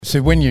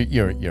So when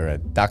you're a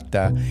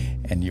doctor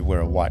and you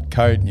wear a white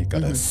coat and you've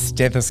got a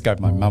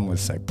stethoscope, my mum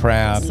was so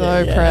proud.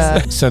 So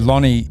proud. So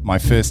Lonnie, my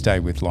first day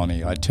with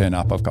Lonnie, I turn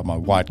up, I've got my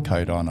white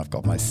coat on, I've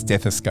got my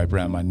stethoscope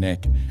around my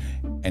neck,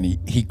 and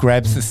he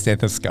grabs the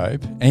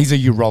stethoscope, and he's a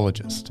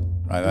urologist,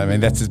 right? I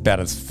mean, that's about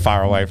as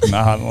far away from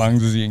the heart and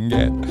lungs as you can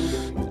get.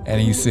 And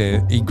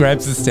he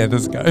grabs the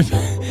stethoscope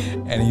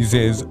and he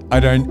says, "I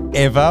don't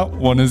ever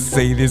want to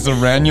see this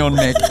around your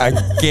neck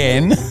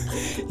again."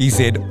 He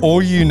said,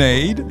 "All you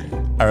need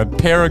are a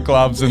pair of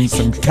gloves and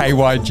some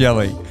KY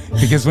jelly,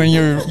 because when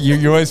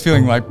you're always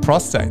feeling like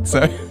prostate."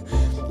 So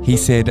he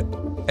said,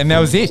 and that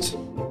was it.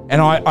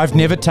 And I've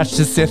never touched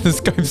a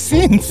stethoscope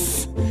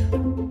since.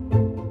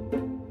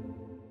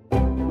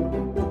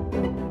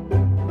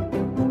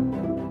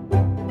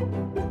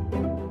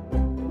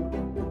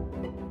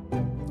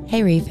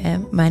 Hey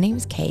Refam, my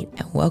name's Kate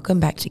and welcome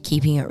back to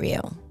Keeping It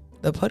Real,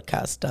 the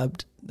podcast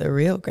dubbed The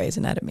Real Grey's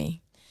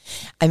Anatomy.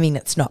 I mean,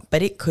 it's not,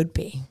 but it could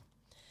be.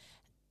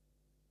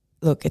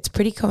 Look, it's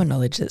pretty common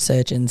knowledge that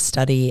surgeons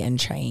study and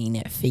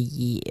train for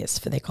years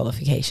for their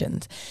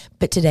qualifications.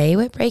 But today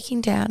we're breaking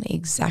down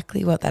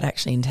exactly what that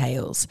actually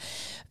entails,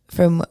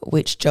 from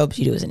which jobs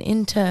you do as an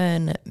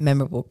intern,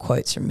 memorable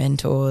quotes from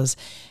mentors.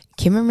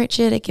 Kim and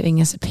Richard are giving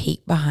us a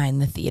peek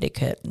behind the theatre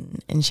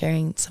curtain and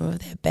sharing some of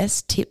their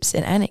best tips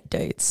and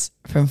anecdotes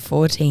from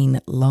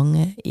 14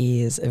 long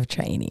years of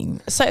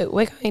training. So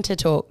we're going to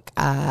talk,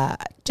 I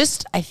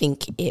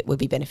think it would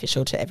be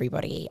beneficial to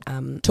everybody,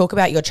 talk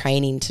about your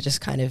training to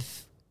just kind of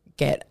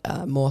get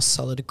a more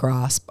solid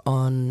grasp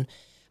on,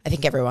 I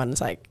think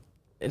everyone's like,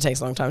 it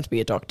takes a long time to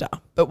be a doctor,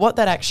 but what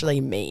that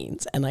actually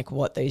means and like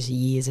what those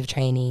years of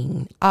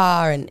training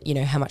are, and you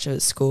know, how much of it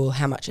is school,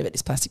 how much of it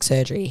is plastic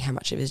surgery, how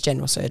much of it is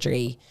general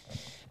surgery,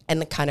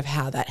 and the kind of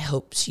how that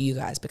helps you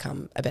guys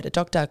become a better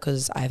doctor.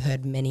 Because I've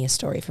heard many a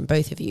story from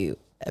both of you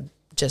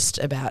just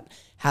about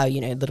how, you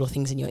know, little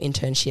things in your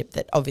internship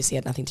that obviously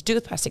had nothing to do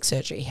with plastic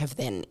surgery have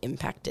then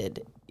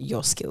impacted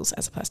your skills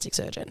as a plastic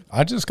surgeon.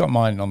 I just got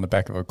mine on the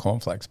back of a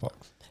cornflakes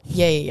box.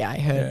 Yeah. I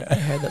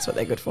heard that's what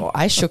they're good for.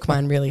 I shook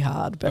mine really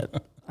hard,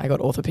 but I got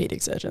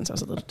orthopedic surgeon, so I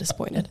was a little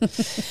disappointed.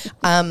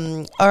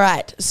 All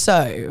right.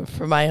 So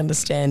from my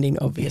understanding,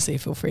 obviously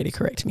feel free to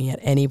correct me at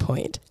any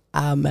point.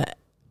 And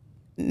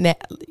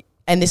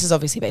this is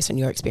obviously based on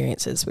your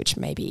experiences, which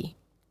may be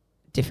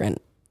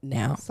different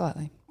now.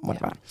 Slightly.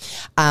 Whatever.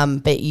 Yeah.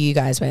 But you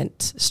guys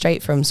went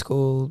straight from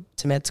school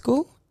to med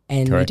school.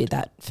 And Correct. you did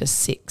that for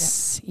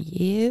 6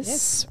 years,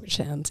 Yes. which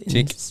sounds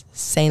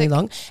insanely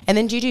long. And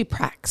then do you do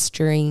pracs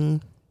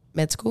during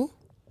med school?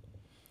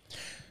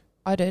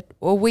 I did.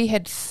 Well, we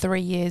had 3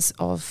 years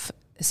of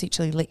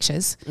essentially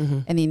lectures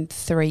and then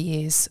 3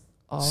 years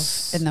of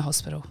in the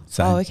hospital.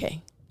 Same. Oh,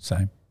 okay.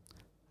 Same.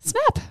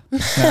 Snap.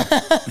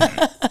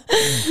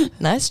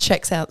 Nice.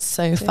 Checks out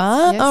so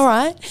far. Yes. All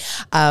right.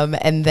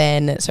 And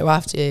then, so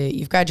after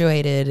you've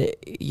graduated,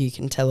 you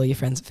can tell all your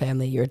friends and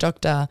family you're a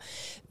doctor.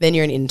 Then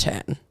you're an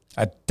intern.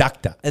 A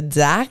doctor. A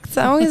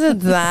doctor. Always a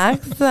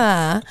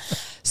doctor.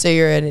 So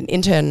you're an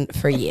intern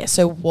for a year.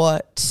 So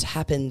what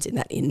happens in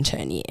that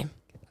intern year?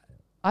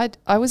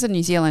 I was in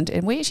New Zealand,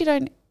 and we actually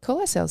don't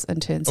call ourselves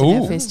interns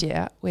in our first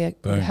year. We're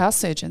house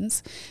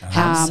surgeons.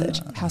 House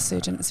surgeon. House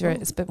surgeon. It's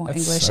a bit more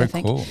That's English, so I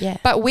think. cool. Yeah.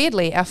 But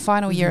weirdly, our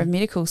final year of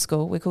medical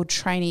school, we're called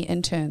trainee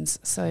interns.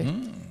 So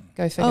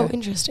go figure. Oh,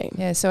 interesting.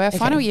 Yeah. So our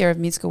final year of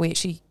med school, we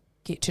actually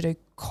get to do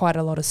quite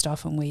a lot of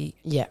stuff, and we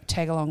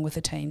tag along with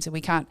the teams, and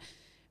we can't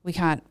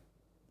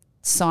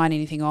sign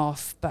anything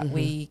off, but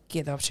we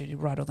get the opportunity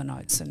to write all the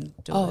notes and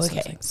do all those sorts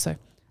of things. So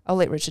I'll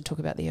let Richard talk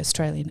about the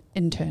Australian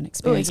intern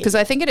experience, because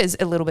I think it is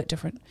a little bit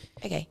different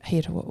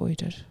here to what we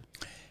did.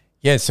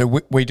 Yeah, so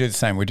we do the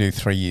same. We do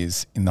 3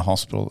 years in the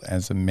hospital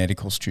as a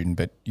medical student,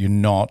 but you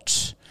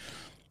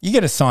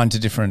get assigned to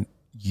different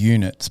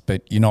units,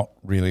 but you're not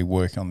really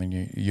working on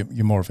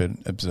you're more of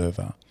an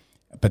observer.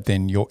 But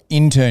then your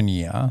intern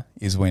year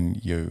is when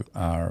you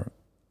are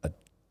a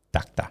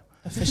doctor.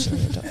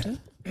 Officially a doctor.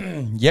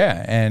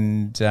 Yeah,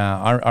 and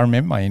I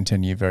remember my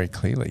intern year very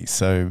clearly.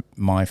 So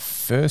my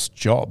first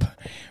job,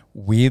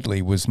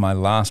 weirdly, was my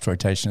last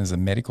rotation as a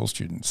medical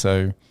student.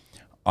 So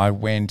I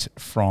went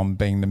from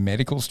being the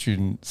medical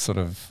student sort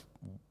of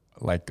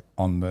like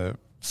on the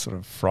sort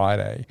of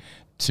Friday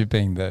to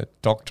being the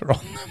doctor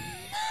on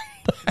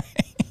the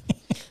Monday.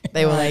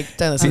 They were like,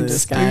 don't listen to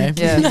this guy.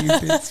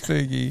 Bit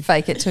spooky.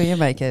 Fake it till you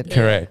make it.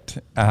 Correct.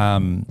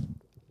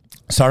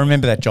 So I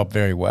remember that job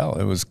very well.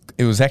 It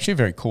was actually a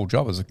very cool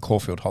job. It was a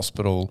Caulfield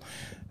Hospital,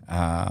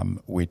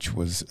 which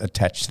was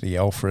attached to the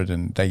Alfred,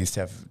 and they used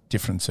to have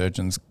different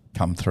surgeons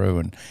come through.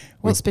 And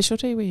what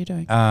specialty were you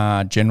doing?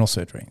 General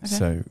surgery. Okay.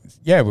 So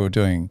we were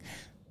doing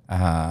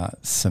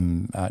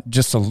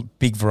just a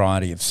big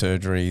variety of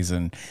surgeries,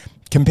 and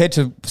compared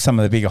to some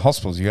of the bigger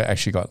hospitals, you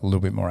actually got a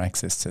little bit more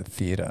access to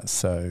theatre.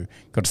 So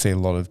got to see a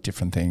lot of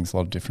different things, a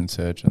lot of different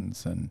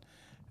surgeons, and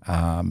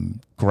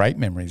great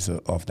memories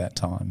of that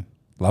time.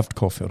 Loved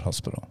Caulfield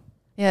Hospital.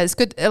 Yeah, it's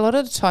good. A lot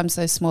of the times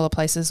those smaller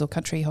places or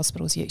country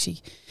hospitals, you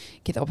actually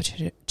get the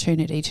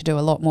opportunity to do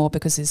a lot more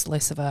because there's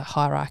less of a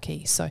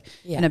hierarchy. So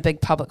in a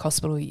big public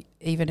hospital,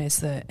 even as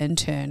the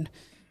intern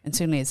and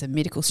certainly as a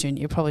medical student,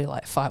 you're probably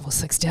like 5 or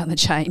 6 down the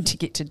chain to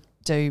get to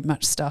do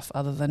much stuff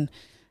other than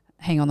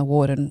hang on the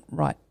ward and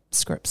write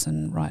scripts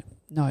and write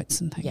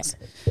notes and things.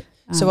 Yeah.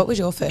 So what was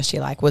your first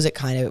year like? Was it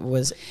kind of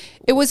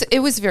It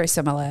was very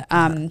similar.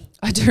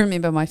 I do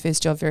remember my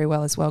first job very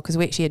well as well because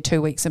we actually had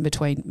 2 weeks in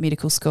between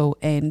medical school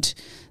and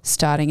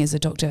starting as a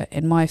doctor.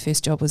 And my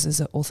first job was as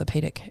an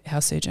orthopaedic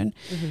house surgeon.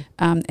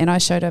 Mm-hmm. And I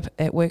showed up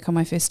at work on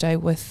my first day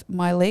with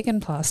my leg in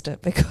plaster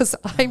because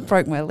I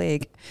broke my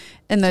leg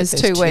in those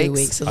 2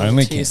 weeks.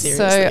 Only too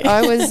seriously. So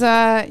I was,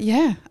 I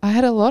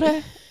had a lot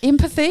of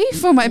empathy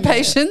for my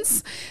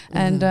patients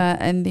and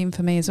then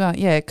for me as well.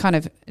 Yeah, kind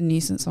of a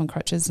nuisance on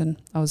crutches, and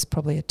I was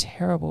probably a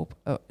terrible,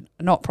 I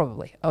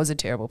was a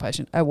terrible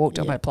patient. I walked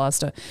on my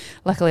plaster.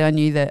 Luckily I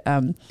knew that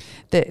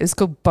that it was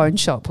called Bone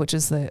Shop, which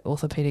is the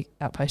orthopaedic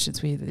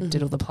outpatients where they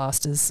did all the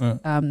plasters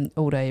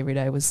all day, every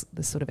day was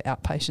the sort of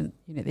outpatient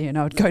unit there, and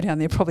I would go down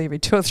there probably every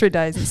 2 or 3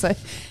 days and say,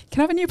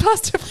 can I have a new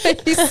plaster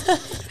please?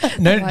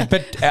 No,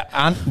 but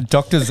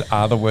doctors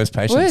are the worst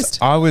patients.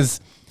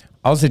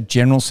 I was a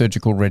general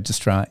surgical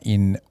registrar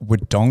in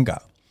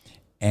Wodonga,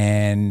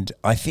 and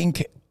I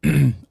think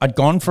I'd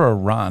gone for a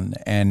run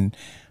and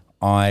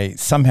I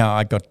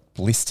got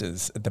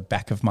blisters at the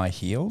back of my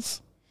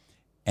heels,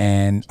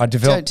 and I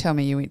developed... Don't tell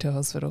me you went to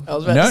hospital. I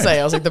was about to say,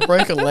 I was like, the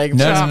broken leg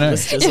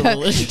blisters are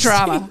delicious.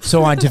 Drama.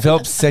 So I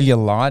developed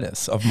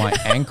cellulitis of my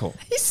ankle.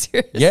 Are you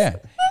serious? Yeah.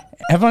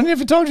 Have I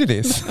never told you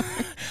this?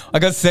 I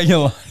got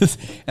cellulitis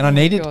and I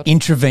needed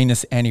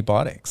intravenous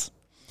antibiotics.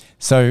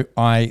 So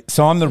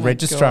I'm the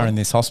registrar in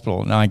this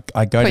hospital, and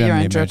I go down to the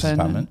emergency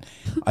department.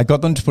 I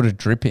got them to put a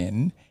drip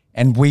in,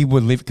 and we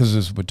were living, because it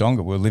was Wodonga,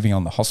 we were living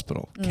on the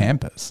hospital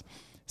campus.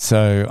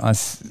 So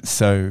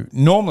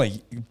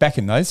normally back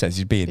in those days,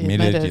 you'd be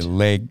admitted, your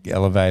leg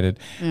elevated.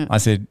 Yeah. I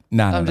said,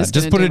 no,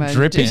 just put a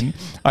drip in.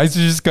 I used to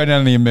just go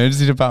down to the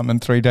emergency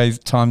department 3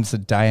 times a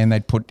day, and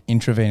they'd put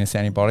intravenous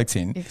antibiotics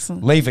in,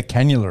 leave a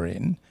cannula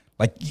in.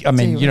 Like, I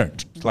mean,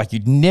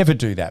 you'd never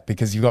do that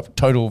because you've got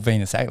total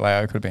venous ache.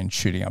 Like, I could have been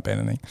shooting up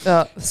anything.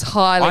 It's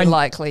highly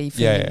likely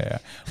for you. Yeah.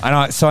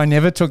 And so I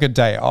never took a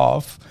day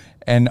off,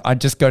 and I'd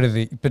just go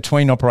to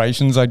between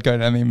operations, I'd go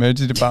down to the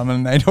emergency department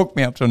and they'd hook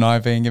me up to an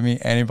IV and give me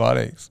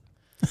antibiotics.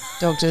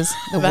 Doctors,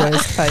 the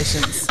worst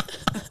patients.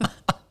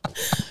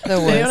 The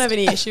worst. Did anyone have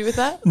any issue with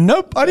that?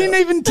 Nope, I didn't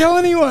even tell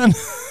anyone.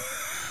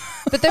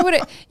 But they would,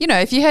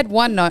 if you had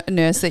one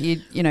nurse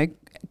that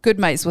good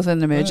mates within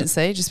an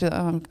emergency, just be like,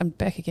 oh, I'm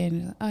back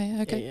again. Oh,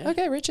 yeah, okay. Yeah.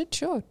 Okay, Richard,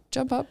 sure.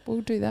 Jump up.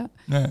 We'll do that.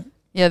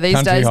 Yeah, these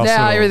Country days hospitals.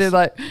 now, everything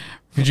like...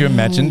 Could you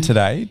imagine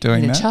today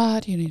doing that?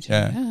 Chart, you need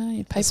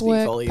to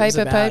paperwork,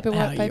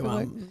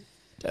 paperwork.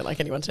 Don't like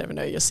anyone to ever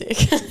know you're sick.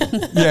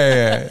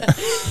 Yeah.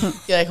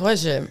 You're like,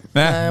 what's it?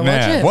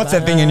 What's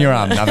that thing in your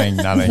arm? Nothing.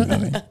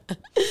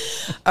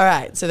 All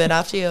right. So then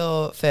after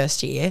your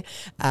first year,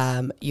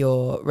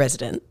 your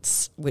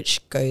residence,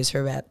 which goes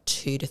for about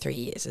 2 to 3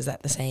 years, is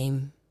that the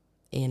same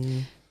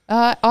in...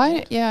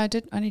 I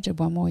did. I only did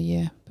 1 more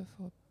year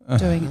before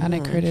doing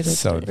unaccredited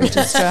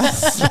registrar.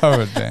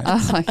 So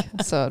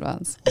advanced. So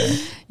advanced.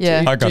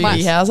 Yeah. I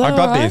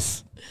got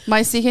this.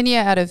 My second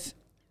year out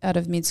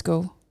of med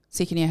school,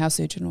 second year house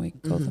surgeon we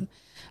called them,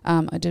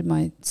 I did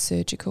my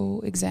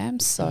surgical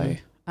exams. So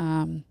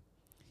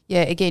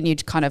again,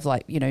 you'd kind of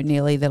like,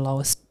 nearly the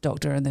lowest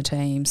doctor in the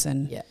teams,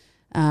 and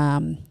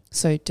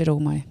so did all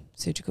my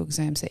surgical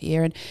exams that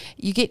year. And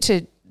you get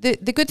to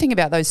the good thing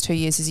about those 2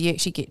 years is you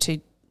actually get to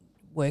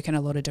work in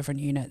a lot of different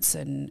units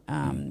and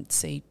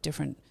see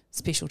different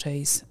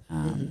specialties.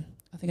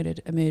 I think I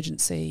did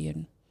emergency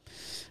and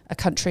a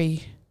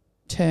country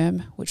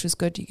term, which was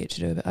good. You get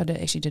to do. I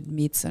actually did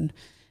medicine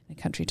in a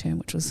country term,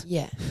 which was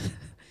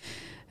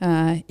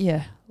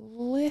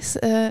less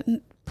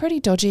pretty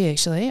dodgy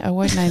actually. I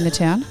won't name the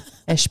town.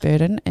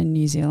 Ashburton in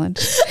New Zealand.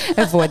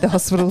 Avoid the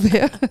hospital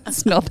there.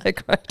 It's not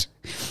that great.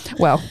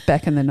 Well,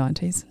 back in the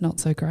 90s, not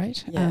so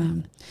great. Yeah.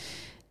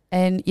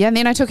 And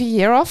then I took a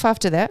year off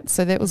after that.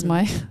 So that was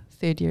my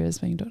third year as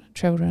being doctor.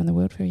 Travelled around the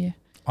world for a year.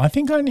 I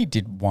think I only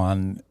did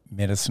one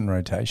medicine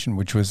rotation,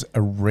 which was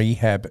a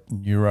rehab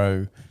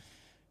neuro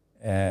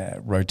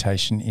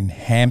rotation in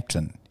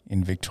Hampton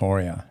in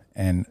Victoria.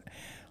 And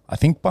I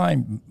think by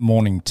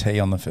morning tea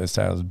on the first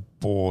day, I was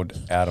bored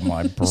out of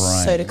my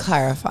brain. So to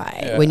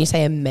clarify, when you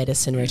say a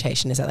medicine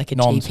rotation, is that like a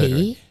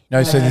GP?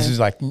 No, so this is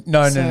like,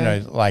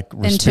 no, like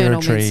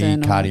respiratory,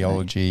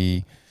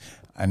 cardiology.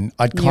 And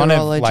I'd kind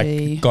of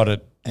like got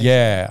it.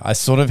 Yeah, I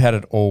sort of had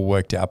it all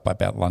worked out by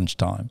about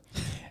lunchtime.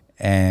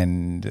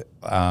 And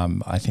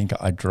I think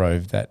I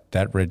drove that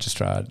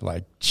registrar,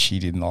 like she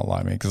did not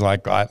like me because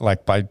like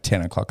by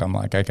 10 o'clock I'm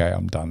like, okay,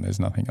 I'm done. There's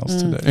nothing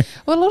else to do.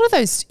 Well, a lot of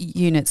those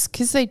units,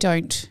 because they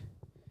don't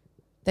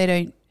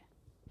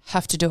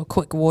have to do a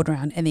quick ward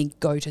round and then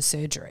go to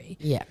surgery.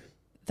 Yeah.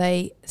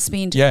 They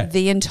spend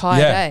the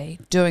entire day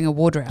doing a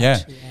ward round.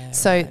 Yeah.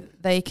 So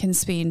they can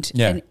spend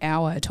an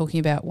hour talking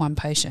about one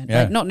patient,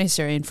 like not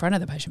necessarily in front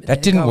of the patient. But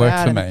that didn't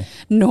work for me.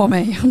 Nor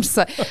me. I'm just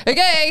like,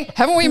 okay,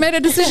 haven't we made a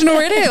decision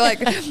already? Like,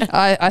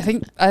 I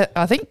think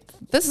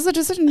this is a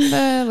decision.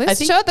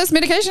 Let's start this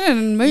medication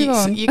and move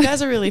on. You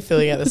guys are really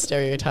filling out the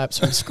stereotypes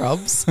from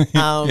Scrubs,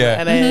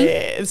 and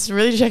it's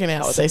really checking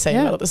out what they say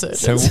about the surgeons.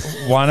 So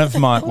one of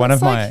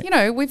my, you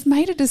know, we've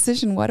made a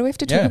decision. Why do we have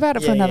to talk about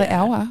it for another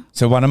hour?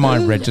 So one of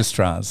my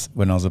registrars,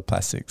 when I was a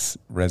plastics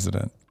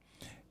resident,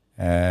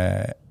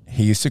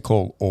 he used to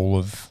call all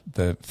of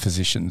the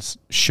physicians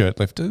shirt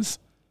lifters.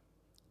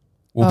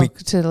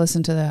 To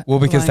listen to that. Well,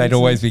 because they'd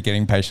always be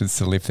getting patients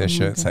to lift their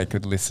shirts. They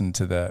could listen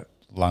to the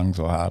lungs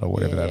or heart or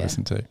whatever they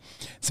listen to.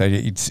 So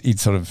he'd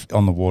sort of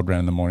on the ward round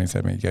in the morning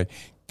say to me, go,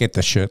 get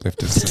the shirt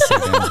lifters to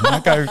sit down. And I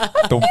go,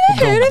 the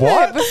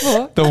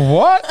what? The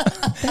what?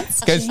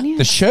 That's goes, genius.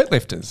 the shirt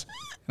lifters.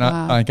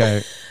 And I go,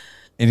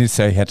 it is,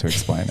 so he had to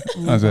explain it.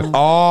 I was like,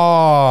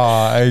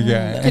 oh,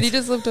 okay. Can you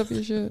just lift up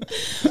your shirt?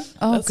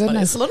 Oh, That's goodness.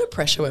 funny. It's a lot of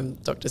pressure when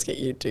doctors get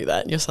you to do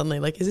that and you're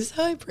suddenly like, is this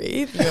how I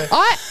breathe? You go,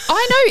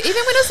 I know, even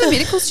when I was a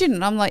medical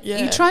student, I'm like,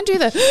 you try and do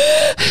the,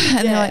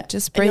 and they're like,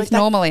 just breathe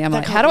normally. I'm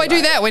like, how do I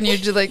do that when you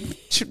just like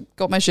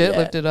got my shirt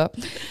lifted up?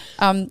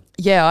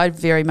 I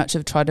very much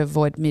have tried to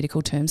avoid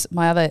medical terms.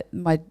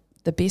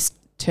 The best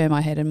term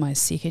I had in my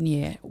second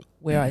year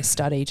where I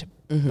studied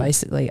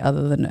basically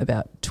other than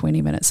about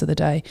 20 minutes of the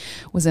day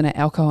was in an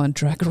alcohol and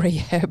drug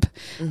rehab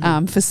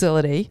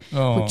facility,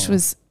 which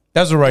was...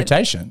 That was a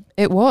rotation.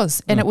 It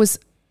was. And it was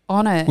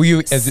on a Were you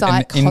as an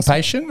psych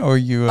inpatient or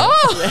you were...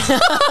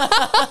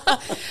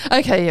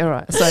 Okay, you're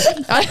right. So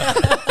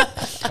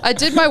I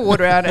did my ward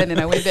round and then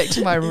I went back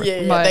to my room.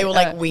 They were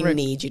like, we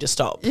need you to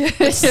stop.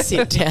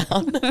 Sit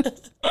down.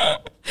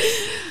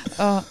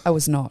 I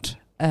was not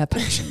a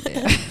patient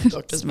there.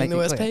 Doctors being the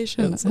worst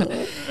patients. It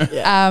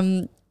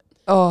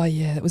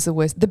was the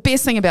worst. The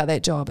best thing about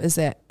that job is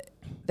that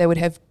they would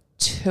have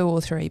 2 or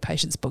 3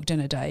 patients booked in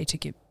a day to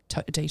get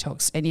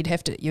detox, and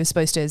you were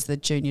supposed to, as the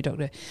junior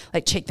doctor,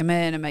 like check them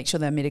in and make sure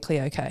they're medically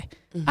okay.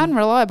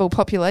 Unreliable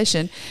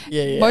population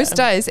most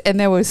days, and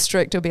they were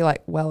strict. It'll be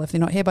like, well, if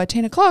they're not here by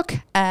 10 o'clock,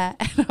 and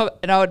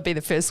I would be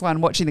the first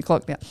one watching the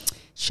clock. Now,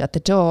 shut the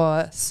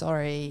door.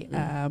 Sorry,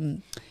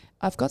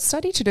 I've got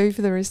study to do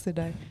for the rest of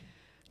the day.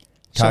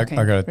 Shocking,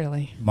 I got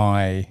really.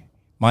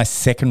 My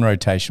second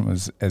rotation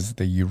was as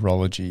the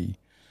urology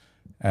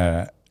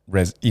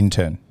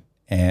intern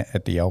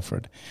at the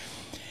Alfred.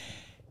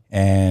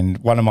 And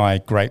one of my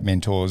great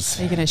mentors...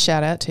 Are you going to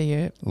shout out to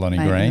you? Lonnie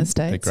Green,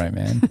 the great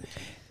man.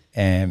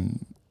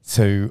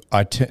 So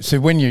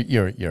when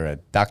you're a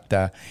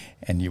doctor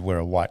and you wear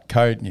a white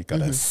coat and you've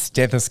got a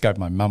stethoscope,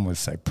 my mum was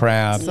so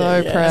proud.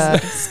 So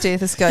proud.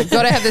 Stethoscope.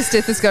 Got to have the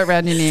stethoscope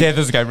around your neck.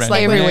 Stethoscope around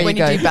like your neck. when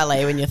you do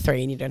ballet when you're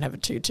 3 and you don't have a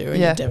tutu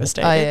and you're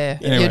devastated. Oh, yeah.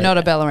 Anyway. You're not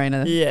a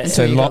ballerina. Yeah.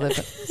 So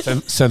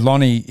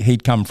Lonnie,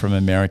 he'd come from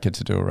America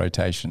to do a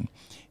rotation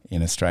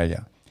in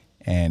Australia.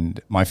 And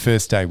my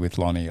first day with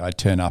Lonnie, I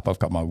turn up, I've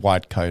got my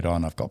white coat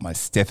on, I've got my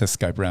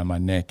stethoscope around my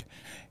neck,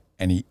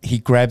 and he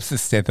grabs the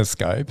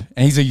stethoscope,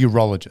 and he's a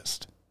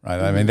urologist,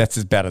 right? I mean, that's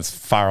about as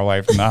far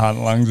away from the heart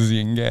and lungs as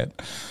you can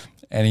get.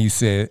 And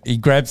he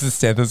grabs the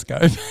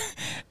stethoscope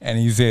and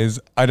he says,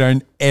 I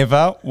don't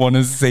ever want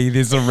to see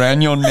this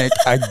around your neck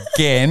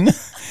again.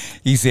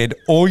 He said,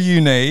 all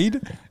you need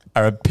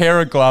are a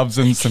pair of gloves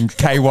and some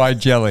KY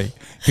jelly,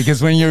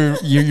 because when you're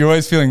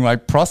always feeling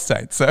like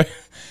prostate. So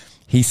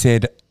he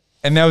said,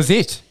 and that was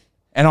it.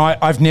 And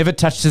I've never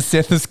touched a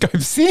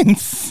stethoscope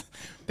since.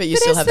 But you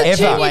still have that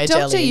KY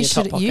jelly in your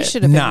top pocket. You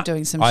should have been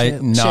doing some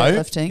shit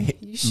lifting.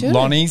 You should.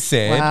 Lonnie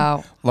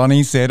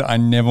said, I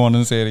never want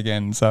to see it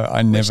again. So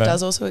I never. Which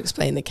does also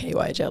explain the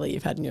KY jelly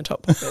you've had in your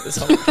top pocket this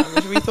whole time,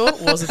 which we thought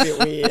was a bit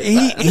weird.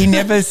 He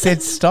never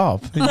said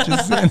stop. He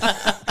just said.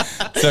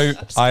 So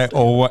I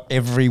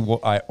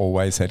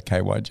always had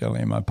KY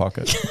jelly in my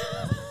pocket.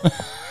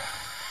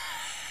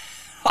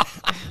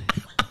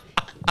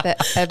 The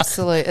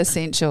absolute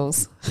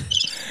essentials.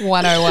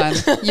 101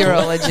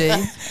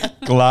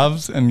 urology.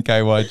 Gloves and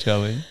KY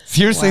jelly.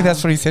 Seriously,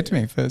 that's what he said to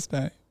me first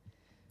day.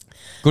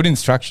 Good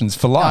instructions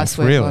for life, nice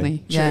work, really.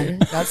 Lonnie. Yeah,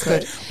 that's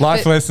good.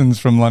 Life lessons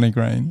from Lonnie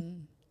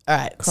Green. All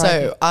right.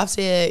 So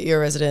after you're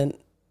a resident,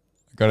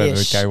 got over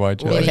the KY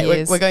jelly.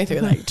 Okay, we're going through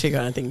like 2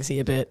 kind of things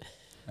here, but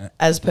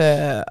as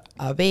per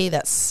RB,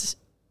 that's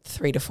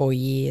 3 to 4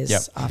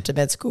 years after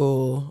med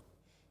school.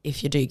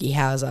 If you're Doogie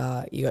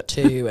Howser, you got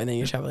 2 and then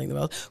you're travelling the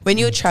world. When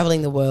you were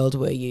travelling the world,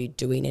 were you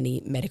doing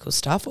any medical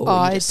stuff? Or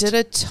I did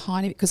a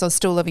tiny bit because I was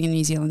still living in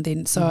New Zealand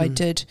then. So I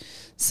did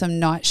some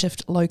night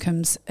shift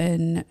locums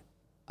in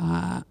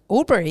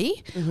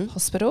Albury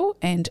Hospital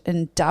and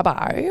in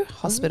Dubbo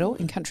Hospital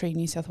in country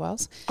New South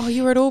Wales. Oh,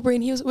 you were at Albury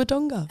and he was at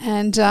Wodonga.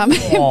 And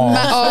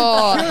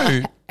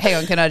hang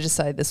on, can I just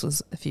say this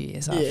was a few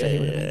years after he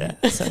would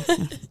have been there. So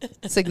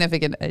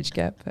significant age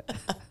gap. But,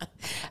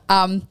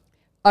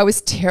 I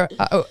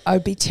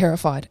would be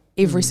terrified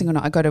every single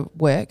night. I go to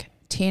work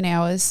 10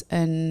 hours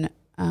in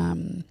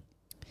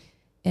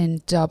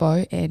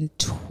Dubbo and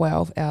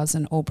 12 hours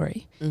in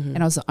Albury, and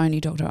I was the only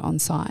doctor on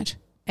site.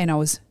 and I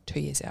was 2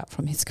 years out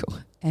from med school,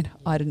 and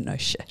I didn't know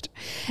shit.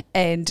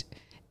 And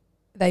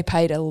they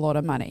paid a lot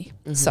of money,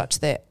 such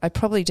that I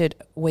probably did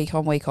week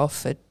on, week off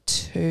for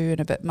 2 and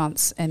a bit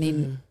months, and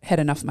then had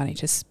enough money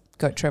to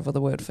go travel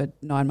the world for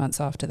 9 months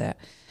after that.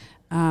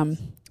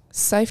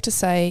 Safe to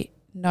say,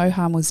 no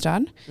harm was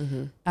done.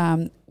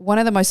 One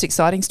of the most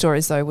exciting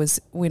stories, though,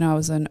 was when I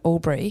was in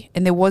Albury,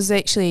 and there was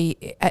actually,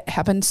 it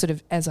happened sort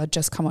of as I'd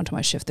just come onto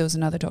my shift. There was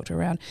another doctor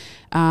around.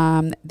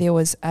 There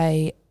was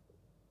I'm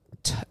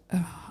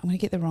going to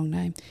get the wrong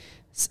name,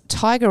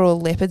 tiger or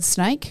leopard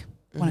snake,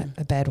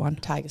 a bad one.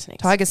 Tiger snake.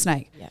 Tiger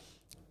snake.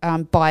 Yeah.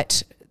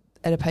 Bite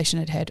at a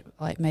patient had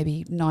like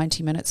maybe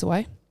 90 minutes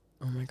away.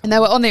 Oh my God. And they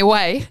were on their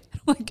way.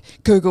 Like,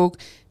 Google,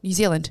 New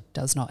Zealand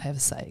does not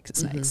have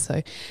snakes.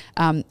 So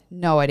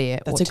no idea.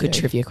 That's what a good to do.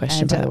 trivia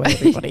question, And, by the way,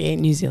 everybody.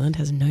 New Zealand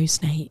has no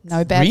snakes.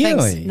 No bad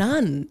Really? things.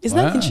 None. Isn't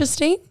Wow. that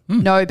interesting?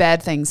 No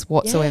bad things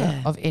whatsoever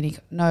Yeah. of any.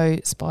 No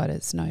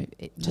spiders. No.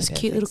 Just bad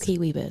cute little things.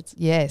 kiwi birds.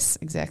 Yes,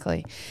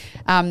 exactly.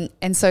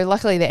 And so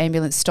luckily the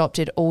ambulance stopped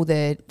at all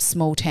the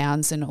small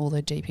towns and all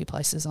the GP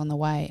places on the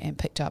way and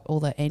picked up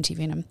all the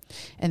anti-venom.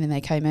 And then they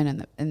came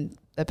in and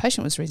the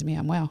patient was reasonably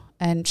unwell.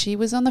 And she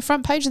was on the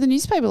front page of the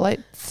newspaper like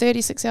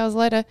 36 hours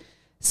later,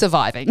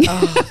 surviving.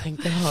 Oh,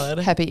 thank God.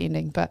 Happy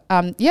ending. But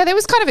yeah, that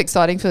was kind of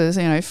exciting for this,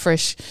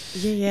 fresh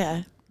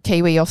Yeah.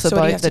 kiwi off the So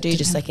boat. what do you have to that do? didn't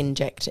Just have- like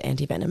inject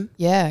anti-venom?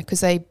 Yeah, because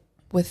they,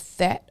 with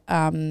that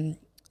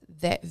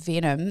that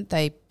venom,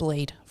 they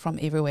bleed from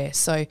everywhere.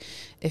 So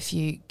if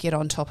you get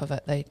on top of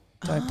it, they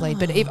don't bleed.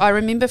 But I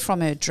remember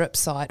from a drip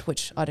site,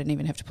 which I didn't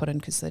even have to put in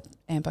because the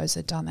ambos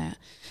had done that,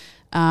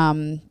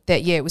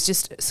 that, yeah, it was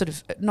just sort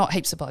of not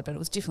heaps of blood, but it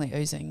was definitely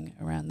oozing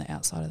around the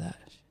outside of that.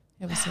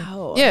 It was,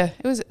 Wow.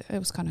 it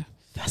was kind of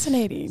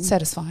Fascinating.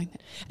 satisfying.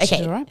 Okay. She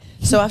did all right.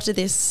 So after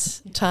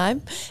this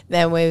time,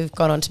 then we've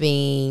gone on to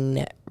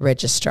being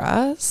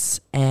registrars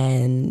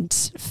and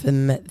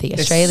from the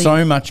There's Australian...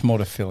 so much more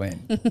to fill in.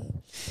 Do you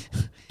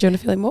want to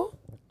fill in more?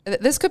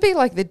 This could be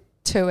like the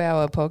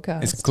 2-hour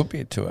podcast. This could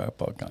be a 2-hour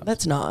podcast.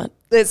 Let's not.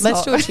 Let's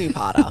Let's not. do a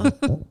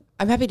 2-parter.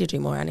 I'm happy to do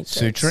more anecdotes.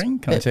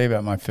 Suturing? Can I But- tell you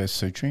about my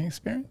first suturing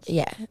experience?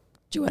 Yeah.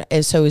 Do you want?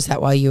 So is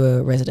that while you were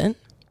a resident?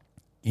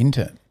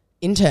 Intern.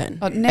 Intern.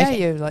 Oh, now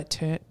Okay. you like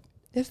turn.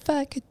 If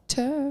I could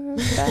turn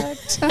back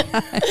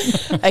time.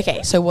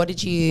 Okay, so what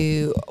did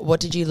you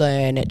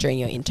learn during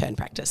your intern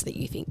practice that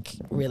you think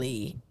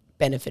really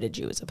benefited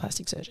you as a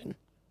plastic surgeon?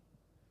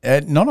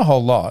 Not a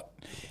whole lot.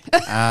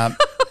 But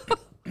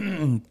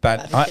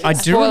I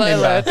do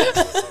Spoiler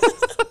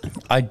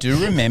remember. I do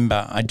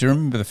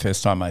remember the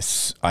first time I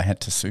had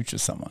to suture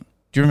someone.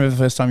 Do you remember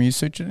the first time you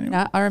sutured anyone?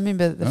 No, I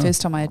remember the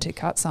first time I had to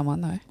cut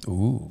someone though,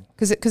 Ooh.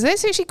 because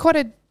that's actually quite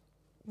a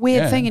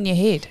weird Yeah. thing in your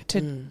head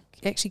to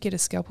actually get a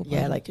scalpel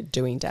blade. Yeah, like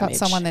doing damage. cut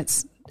someone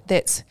that's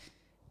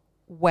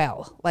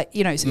well, like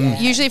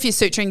usually if you're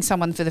suturing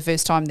someone for the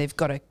first time, they've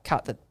got a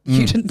cut that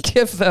you didn't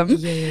give them.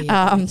 Yeah,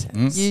 that makes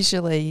sense.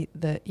 Usually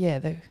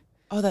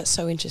Oh, that's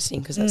so interesting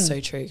because that's so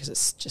true because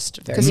it's just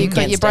very because your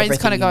against brain's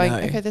kind of everything going, you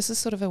know. okay, this is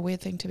sort of a weird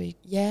thing to be.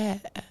 Yeah.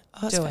 Oh,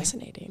 that's doing.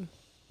 fascinating.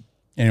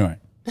 Anyway,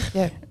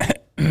 Yeah,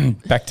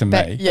 back to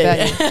me.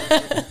 Yeah.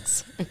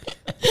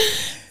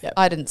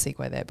 I didn't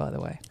segue that, by the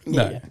way.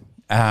 No.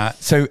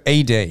 So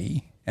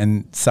ED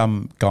and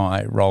some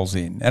guy rolls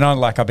in, and I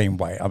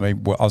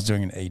was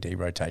doing an ED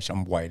rotation.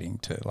 I'm waiting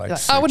to Like,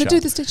 I want to suture. do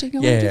the stitching. I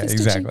want to do the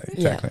stitching.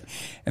 Exactly.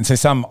 And so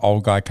some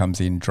old guy comes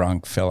in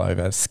drunk, fell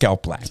over,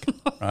 scalp black,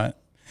 right?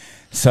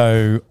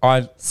 So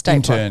I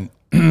Stapler.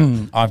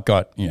 intern. I've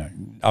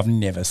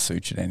never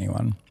sutured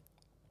anyone.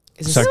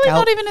 Is it So- Really, scalp?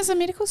 not even as a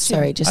medical student.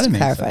 Sorry, just I to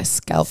didn't think clarify,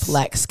 so.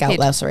 scalp Head.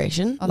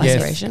 laceration. On the Yes,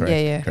 laceration.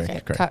 correct, Yeah.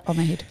 correct. Cut on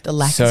the head. The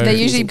lac So- is They're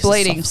confusing usually 'cause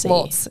it's bleeding, soft C.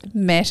 clots,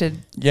 matted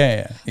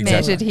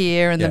Exactly.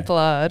 here, and Yeah. the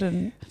blood,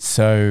 and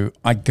So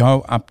I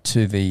go up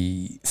to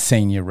the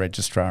senior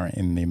registrar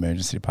in the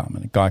emergency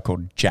department, a guy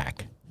called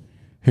Jack,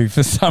 who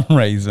for some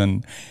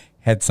reason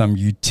had some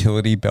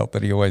utility belt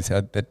that he always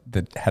had that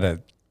had a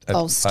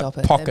stop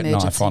it. pocket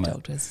Emergency knife on it.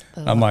 doctors.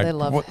 I'm like, they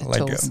love what, like,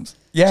 tools.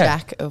 yeah,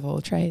 Jack of all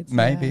trades.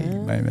 maybe.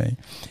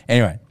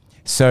 Anyway,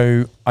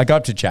 so I go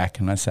up to Jack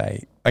and I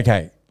say,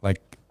 okay, like,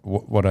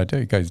 what do I do?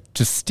 He goes,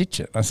 just stitch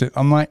it.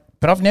 I'm like,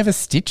 but I've never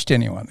stitched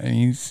anyone. And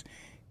he's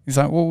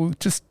like, well,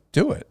 just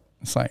do it.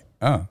 It's like,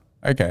 oh,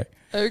 okay.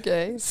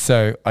 Okay.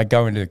 So I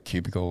go into the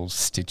cubicle,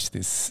 stitch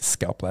this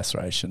scalp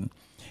laceration,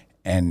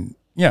 and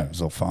it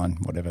was all fine.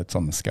 Whatever, it's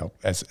on the scalp,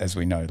 as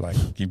we know. Like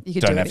you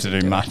could don't do have to anything do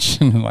to it.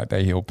 much, and like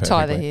they heal perfectly.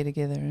 Tie the hair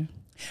together.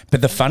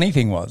 But the funny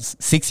thing was,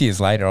 6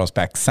 years later, I was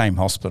back same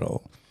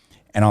hospital,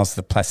 and I was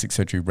the plastic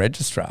surgery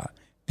registrar.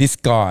 This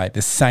guy,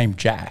 the same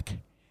Jack,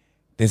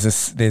 there's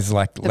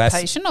like The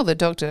patient or the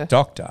doctor?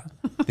 doctor.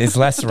 There's Doctor with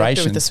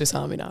lacerations, the Swiss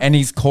Army knife. and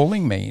he's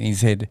calling me, and he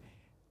said,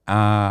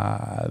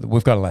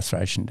 we've got a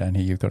laceration down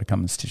here. You've got to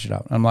come and stitch it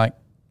up. And I'm like,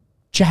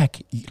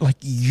 Jack,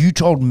 you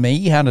told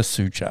me how to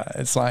suture.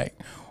 It's like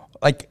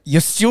you're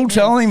still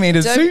telling me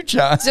to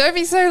suture. Don't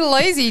be so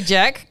lazy,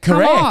 Jack.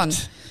 Correct. Come on.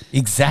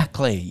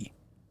 Exactly.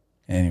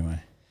 Anyway.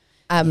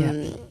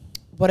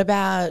 What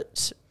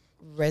about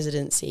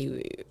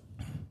residency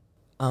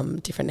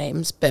different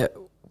names, but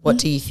what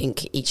do you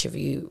think each of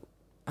you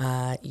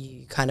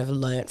you kind of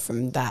learnt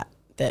from that?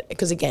 That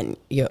because again,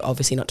 you're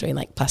obviously not doing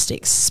like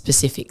plastics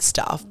specific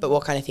stuff, but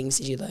what kind of things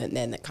did you learn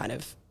then that kind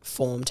of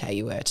formed how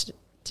you were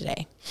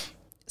today?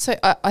 So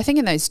I think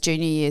in those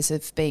junior years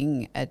of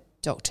being a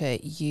doctor,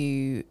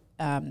 you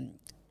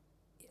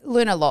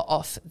learn a lot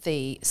off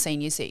the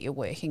seniors that you're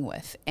working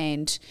with,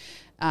 and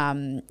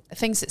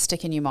things that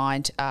stick in your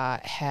mind are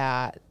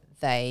how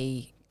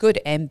they, good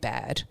and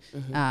bad,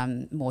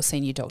 more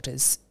senior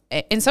doctors.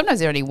 And sometimes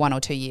they're only 1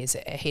 or 2 years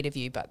ahead of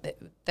you, but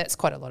that's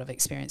quite a lot of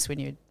experience when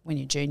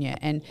you're junior,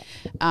 and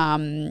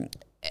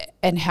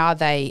how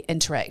they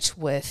interact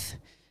with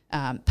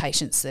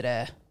patients that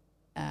are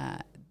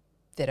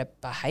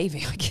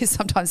behaving, I guess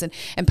sometimes,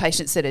 and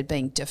patients that are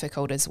being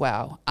difficult as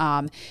well,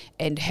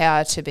 and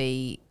how to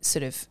be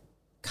sort of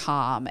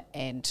calm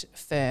and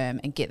firm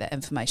and get the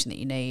information that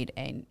you need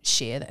and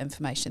share the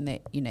information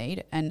that you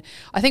need. And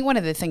I think one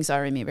of the things I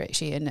remember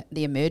actually in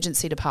the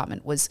emergency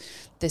department was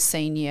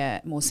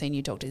the more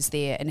senior doctors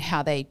there and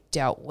how they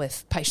dealt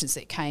with patients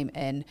that came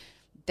in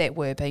that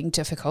were being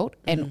difficult,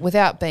 and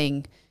without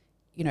being,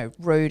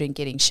 rude and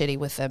getting shitty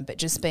with them, but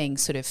just being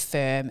sort of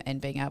firm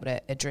and being able to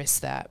address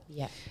that.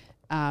 Yeah.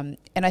 And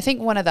I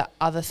think one of the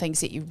other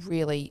things that you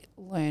really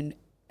learn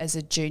as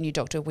a junior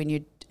doctor when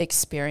you're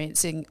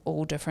experiencing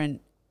all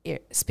different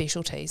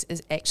specialties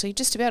is actually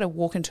just to be able to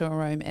walk into a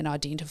room and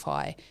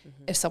identify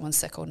if someone's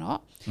sick or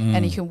not.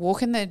 And you can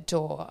walk in the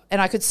door,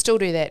 and I could still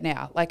do that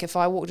now. Like if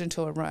I walked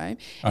into a room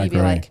and you'd be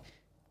like,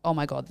 oh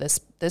my God, this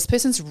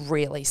person's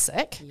really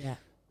sick. Yeah.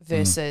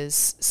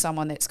 Versus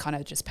someone that's kind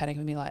of just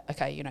panicking me like,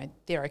 okay,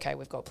 they're okay,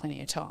 we've got plenty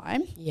of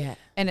time. Yeah.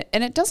 And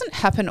it doesn't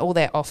happen all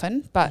that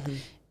often, but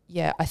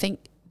yeah, I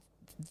think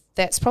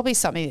that's probably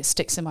something that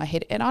sticks in my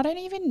head, and I don't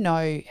even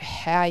know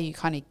how you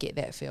kind of get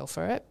that feel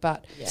for it,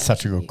 but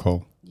Such a good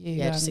call.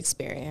 Just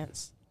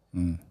experience.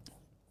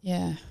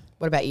 Yeah.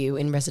 What about you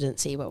in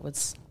residency? What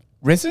was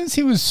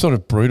Residency was sort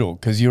of brutal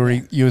because you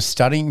were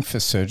studying for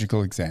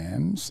surgical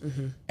exams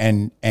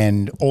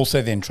and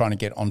also then trying to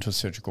get onto a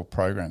surgical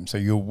program. So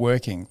you're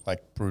working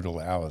like brutal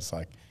hours.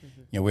 Like,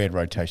 we had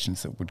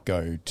rotations that would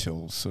go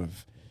till sort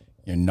of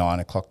 9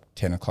 o'clock,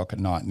 10 o'clock at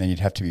night, and then you'd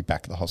have to be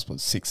back at the hospital at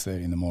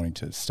 6:30 in the morning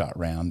to start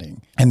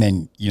rounding. And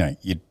then,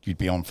 you'd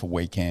be on for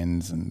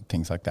weekends and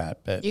things like that.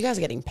 But you guys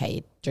are getting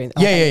paid during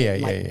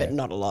but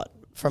not a lot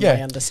from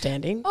my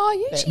understanding. Oh,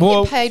 you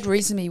actually get paid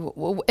reasonably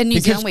in New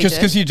Zealand. Just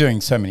because you're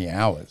doing so many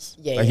hours.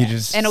 You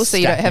just and also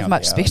you don't have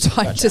much spare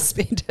time to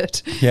spend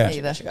it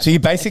either. So you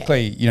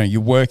basically,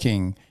 you're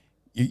working.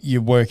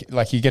 You work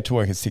like you get to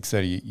work at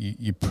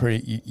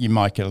 6:30. You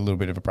might get a little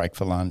bit of a break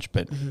for lunch,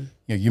 but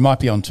you might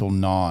be on till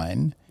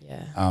 9.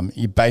 Yeah.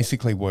 You're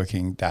basically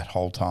working that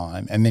whole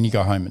time, and then you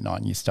go home at night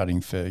and you're studying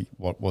for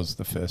what was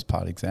the first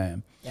part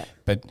exam. Yeah.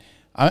 But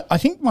I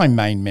think my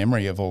main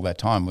memory of all that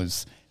time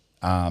was,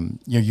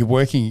 you're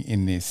working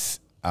in this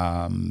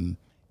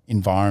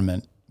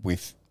environment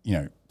with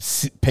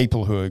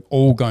people who are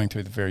all going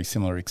through the very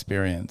similar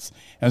experience,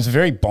 and it's a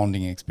very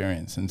bonding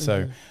experience, and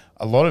so.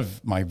 A lot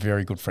of my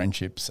very good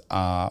friendships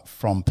are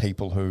from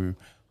people who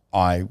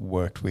I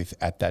worked with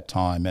at that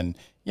time, and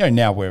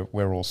now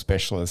we're all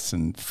specialists,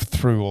 and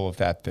through all of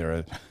that,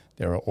 there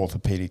are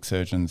orthopedic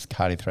surgeons,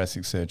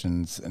 cardiothoracic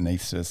surgeons,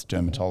 anaesthetists,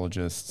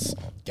 dermatologists,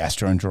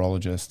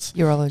 gastroenterologists,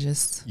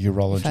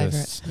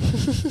 urologists,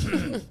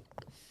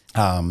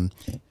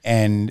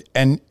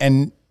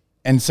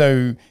 and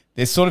so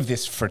there's sort of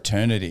this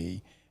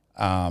fraternity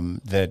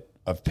that.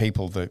 Of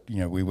people that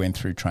we went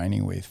through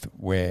training with,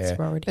 where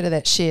a bit of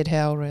that shared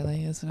hell,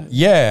 really, isn't it?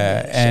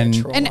 Yeah,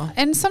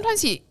 and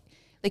sometimes you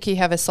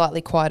have a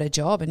slightly quieter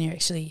job, and you're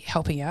actually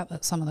helping out.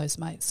 That some of those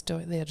mates do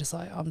it. They're just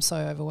like, I'm so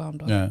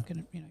overwhelmed.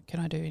 Can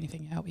I do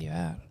anything to help you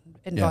out,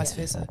 and vice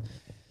versa.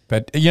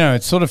 But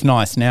it's sort of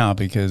nice now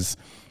because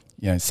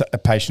a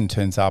patient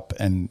turns up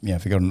and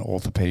if they've got an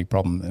orthopedic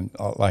problem, and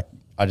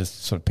I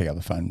just sort of pick up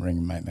the phone, ring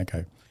a mate, and they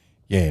go.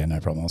 Yeah, no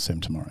problem. I'll see them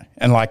tomorrow.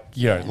 And I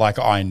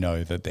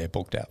know that they're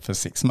booked out for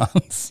 6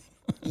 months.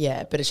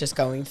 Yeah, but it's just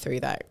going through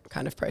that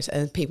kind of process.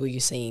 And people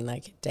you're seeing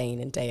like day in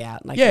and day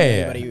out.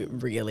 Everybody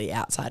really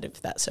outside of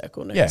that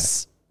circle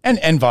knows. Yeah.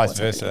 And vice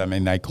versa. Happening. I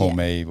mean, they call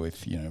me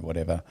with,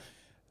 whatever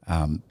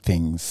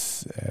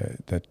things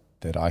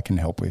that I can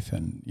help with.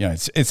 And,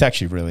 it's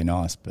actually really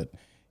nice. But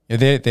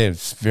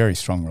there's very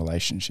strong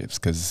relationships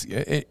because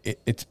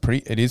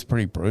it is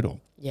pretty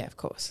brutal. Yeah, of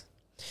course.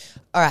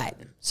 All right,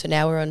 so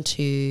now we're on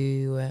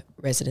to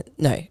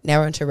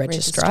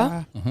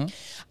registrar.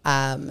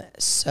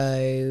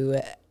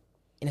 So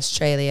in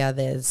Australia,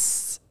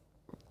 there's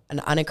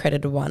an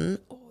unaccredited one,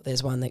 or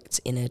there's one that's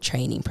in a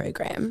training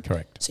program.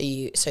 Correct. So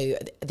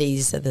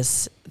these are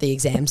the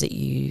exams that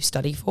you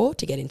study for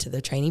to get into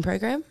the training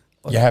program.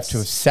 You have to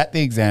have sat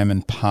the exam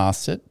and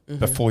passed it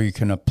before you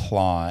can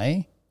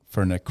apply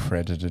for an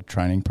accredited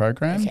training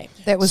program. Okay.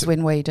 That was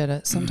when we did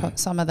it. Sometimes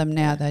some of them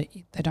now they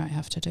don't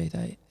have to do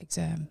the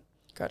exam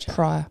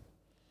prior.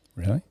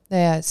 Really?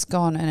 Yeah, it's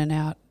gone in and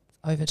out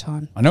over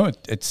time. I know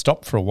it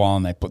stopped for a while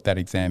and they put that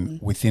exam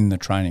within the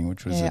training,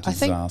 which was a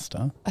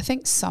disaster. I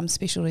think some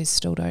specialties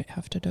still don't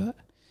have to do it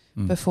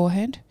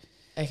beforehand.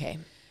 Okay.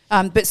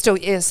 But still,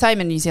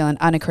 same in New Zealand,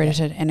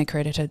 unaccredited and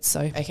accredited.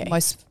 So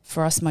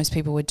most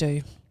people would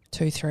do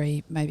 2,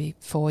 3, maybe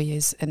 4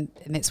 years, and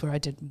that's where I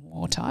did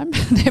more time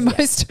than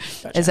most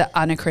as an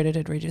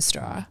unaccredited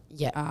registrar.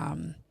 Yeah.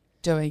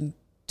 Doing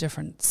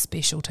different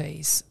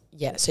specialties.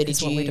 Yeah. So did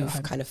you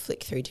kind of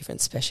flick through different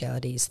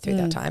specialities through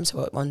that time? So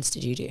what ones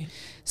did you do?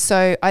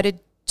 So I did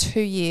 2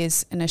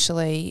 years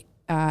initially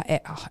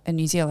in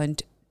New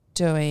Zealand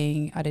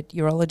I did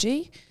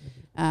urology,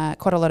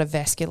 quite a lot of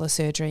vascular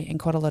surgery and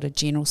quite a lot of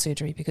general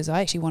surgery because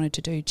I actually wanted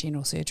to do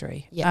general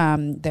surgery. Yeah.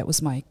 That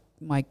was my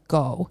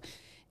goal.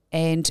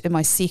 And in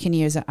my second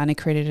year as an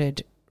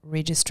unaccredited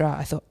registrar,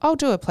 I thought, I'll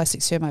do a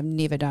plastic surgeon. I've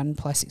never done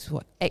plastics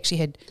before. Actually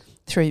had,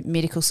 through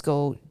medical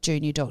school,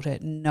 junior doctor,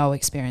 no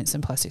experience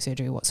in plastic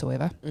surgery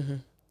whatsoever.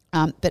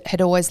 But had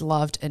always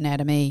loved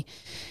anatomy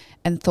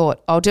and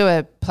thought, I'll do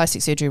a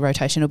plastic surgery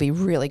rotation. It'll be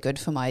really good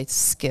for my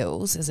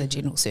skills as a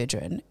general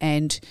surgeon.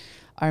 And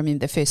I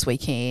remember the first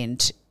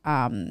weekend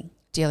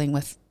dealing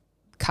with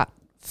cut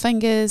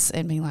fingers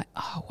and being like,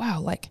 oh, wow,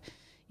 like,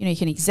 you know, you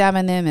can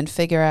examine them and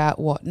figure out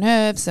what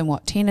nerves and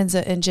what tendons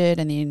are injured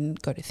and then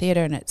go to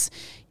theatre, and it's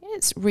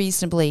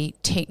reasonably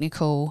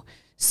technical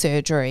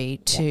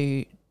surgery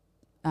to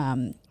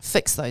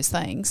fix those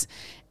things.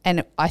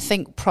 And I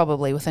think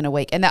probably within a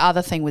week. And the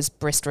other thing was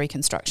breast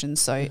reconstruction.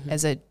 So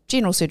as a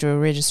general surgery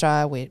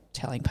registrar, we're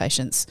telling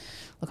patients,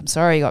 look, I'm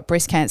sorry, you got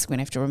breast cancer, we're going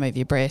to have to remove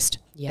your breast.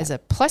 As a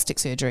plastic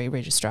surgery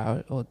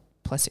registrar or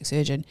plastic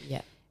surgeon,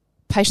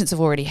 patients have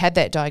already had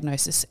that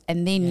diagnosis,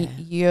 and then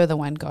you're the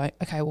one going,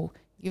 okay, well,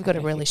 you've got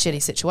a really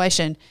shitty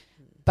situation,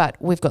 but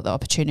we've got the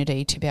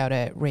opportunity to be able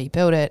to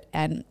rebuild it.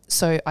 And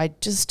so I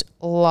just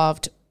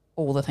loved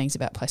all the things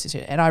about plastic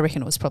surgery. And I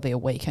reckon it was probably a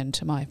week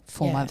into my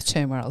 4-month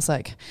term where I was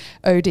like,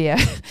 oh dear,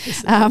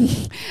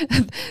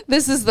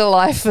 this is the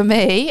life for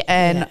me.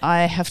 And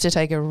I have to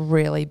take a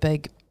really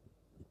big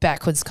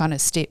backwards kind of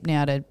step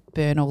now to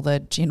burn all the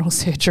general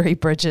surgery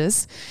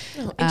bridges.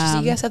 Oh,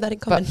 interesting. You guys have that in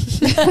common.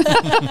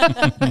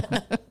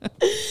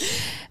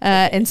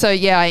 And so,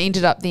 I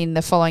ended up then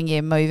the following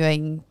year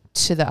moving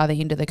to the other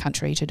end of the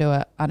country to do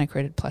an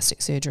unaccredited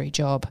plastic surgery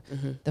job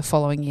the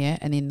following year,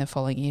 and then the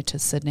following year to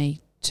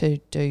Sydney to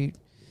do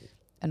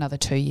another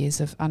 2 years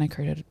of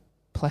unaccredited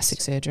plastic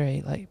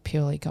surgery, like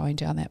purely going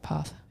down that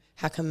path.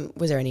 How come,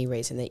 was there any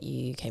reason that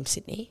you came to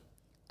Sydney?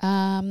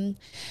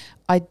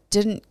 I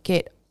didn't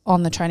get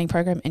on the training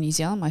program in New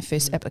Zealand, my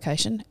first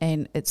application,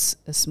 and it's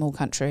a small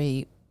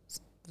country,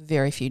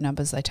 very few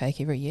numbers they take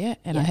every year,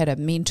 and I had a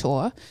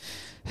mentor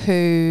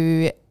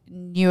who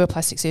knew a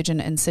plastic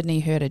surgeon in Sydney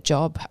who had a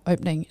job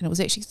opening, and it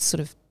was actually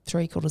sort of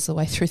 3/4 of the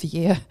way through the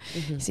year.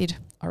 He said,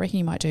 I reckon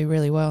you might do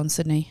really well in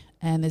Sydney,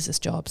 and there's this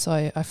job.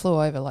 So I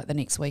flew over like the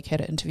next week,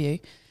 had an interview,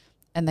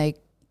 and they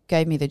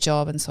gave me the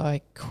job, and so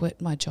I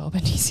quit my job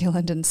in New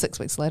Zealand, and 6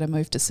 weeks later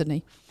moved to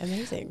Sydney.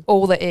 Amazing.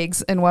 All the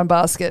eggs in one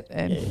basket,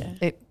 and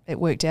it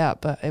worked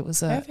out, but it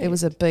was a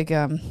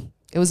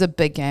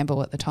big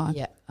gamble at the time.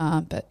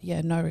 But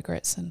no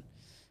regrets, and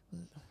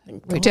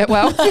worked out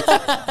well.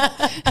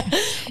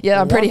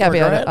 I'm pretty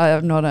happy.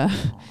 I'm not a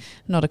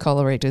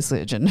colorectal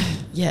surgeon.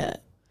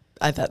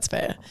 That's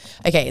fair.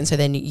 Okay, and so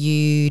then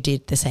you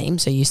did the same.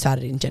 So you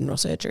started in general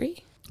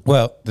surgery.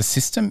 Well, the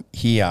system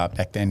here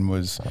back then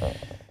was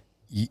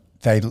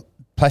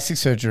plastic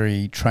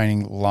surgery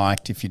training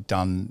liked if you'd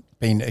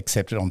been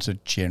accepted onto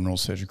general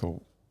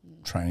surgical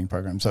training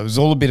program. So it was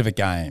all a bit of a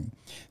game.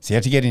 So you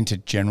had to get into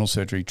general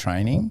surgery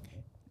training,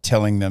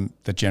 telling them,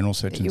 the general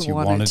surgeons, you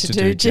wanted to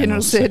do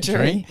general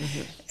surgery.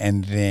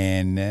 And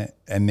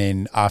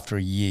then after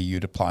a year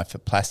you'd apply for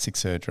plastic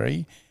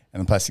surgery,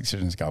 and the plastic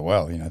surgeons go,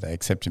 well, they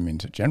accept him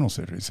into general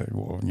surgery, so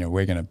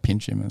we're going to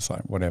pinch him. And it's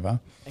like, whatever.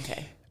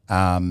 Okay.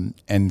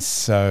 And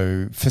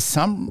so for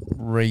some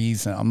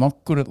reason, I'm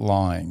not good at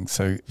lying.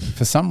 So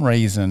for some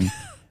reason,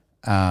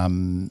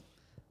 not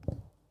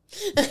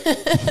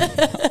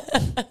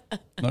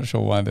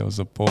sure why there was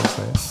a pause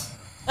there.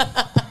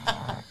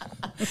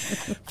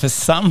 For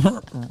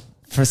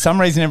some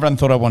reason, everyone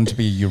thought I wanted to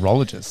be a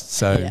urologist.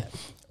 So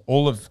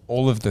all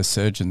of the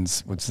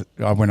surgeons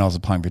when I was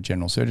applying for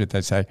general surgery,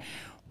 they'd say,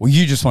 well,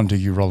 you just want to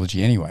do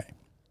urology anyway.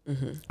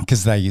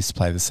 Because they used to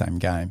play the same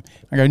game.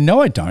 I go,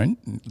 no, I don't,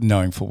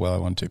 knowing full well I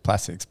want to do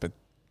plastics, but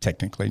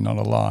technically not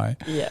a lie.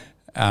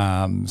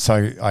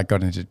 So I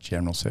got into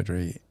general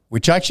surgery,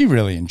 which I actually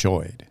really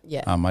enjoyed.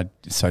 To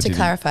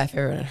clarify for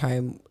everyone at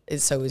home,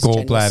 so it was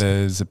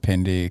gallbladders,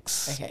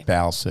 appendix,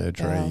 bowel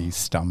surgery,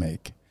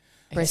 stomach,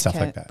 stuff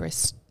like that.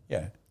 Breast.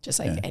 Just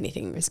like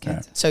anything. Breast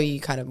cancer. So you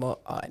kind of more,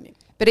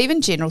 But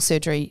even general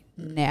surgery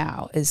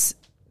now is,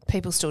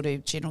 people still do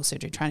general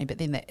surgery training, but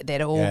then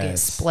that all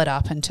gets split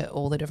up into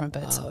all the different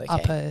bits.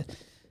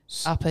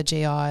 Upper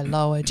GI,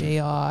 lower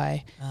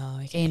GI,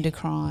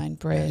 endocrine,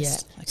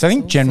 breast. So I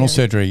think general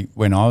surgery,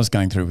 when I was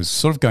going through, was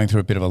sort of going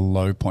through a bit of a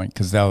low point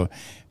because they were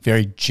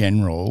very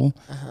general.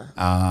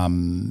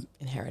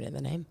 Inherited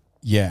the name.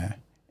 Yeah.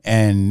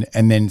 And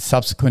then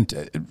subsequent,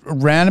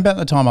 around about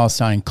the time I was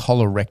starting,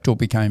 colorectal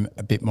became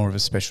a bit more of a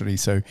specialty.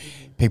 So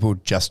people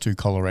would just do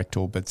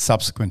colorectal, but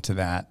subsequent to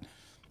that,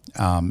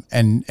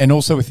 and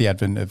also with the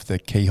advent of the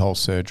keyhole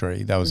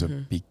surgery, that was a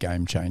big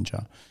game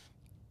changer.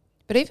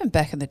 But even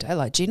back in the day,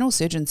 like general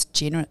surgeons,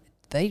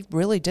 they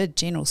really did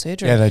general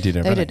surgery. Yeah, they did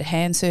everything. They did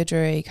hand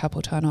surgery,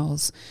 carpal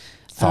tunnels,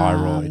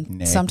 Thyroid,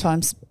 neck.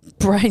 sometimes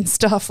brain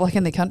stuff. Like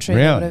in the country,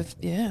 Really?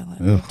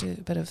 Like do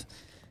a bit of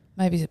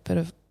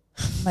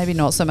maybe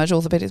not so much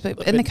orthopedics,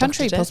 but in the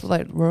country, possibly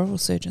like rural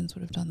surgeons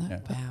would have done that. Yeah.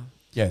 But Wow.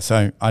 Yeah,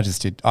 so I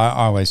just did. I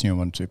always knew I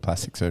wanted to do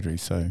plastic surgery,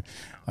 so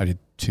I did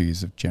 2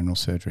 years of general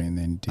surgery and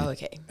then did. Oh,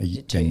 okay.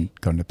 Then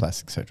got into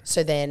plastic surgery.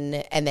 So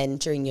then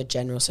during your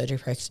general surgery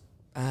practice,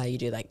 you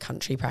do like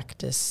country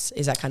practice.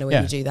 Is that kind of where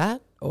Yeah. you do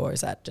that, or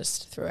is that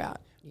just throughout?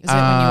 is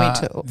that when you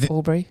went to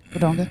Albury,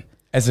 Wodonga?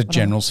 As a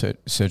general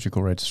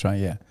surgical registrar,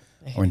 yeah.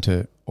 Okay. I went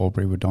to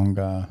Albury,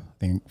 Wodonga, I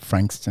think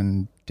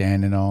Frankston,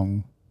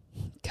 Dandenong.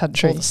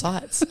 Country. All the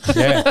sites.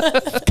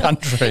 Yeah,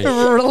 country.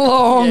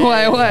 Long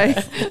way away.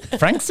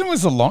 Frankston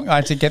was I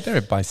had to get there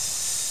by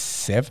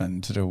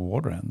 7 to do a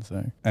ward round.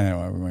 So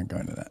anyway, we won't go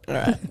into that. All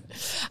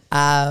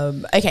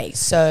right. Okay,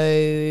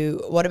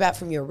 so what about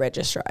from your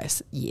registrar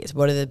years?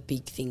 What are the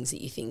big things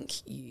that you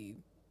think you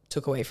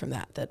took away from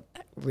that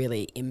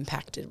really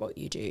impacted what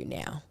you do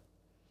now?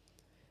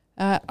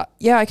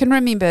 Yeah, I can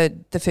remember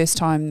the first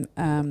time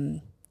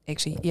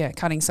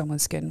cutting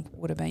someone's skin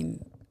would have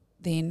been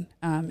then.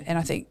 And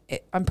I think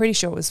I'm pretty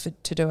sure it was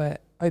to do an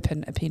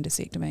open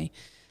appendectomy.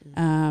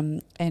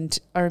 And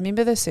I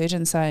remember the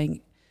surgeon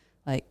saying,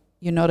 like,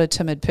 you're not a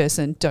timid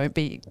person. Don't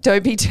be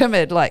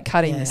timid, like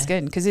cutting the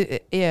skin. Because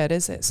it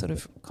is that sort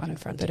of kind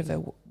of a bit of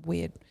a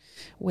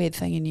weird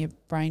thing in your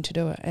brain to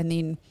do it. And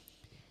then,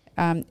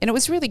 and it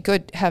was really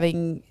good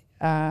having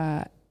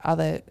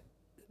other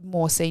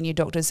more senior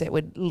doctors that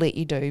would let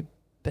you do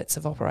bits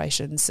of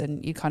operations,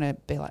 and you kind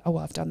of be like, oh,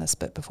 well, I've done this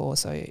bit before,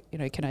 so,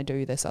 can I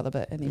do this other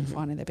bit? And then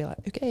finally they'd be like,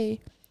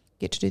 okay,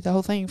 get to do the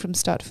whole thing from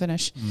start to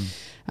finish.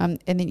 And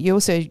then you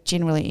also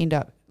generally end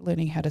up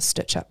learning how to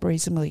stitch up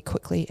reasonably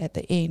quickly at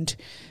the end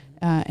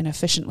and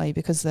efficiently,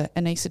 because the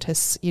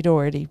anaesthetists, you'd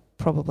already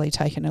probably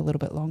taken a little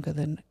bit longer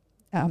than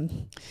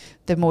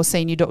the more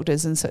senior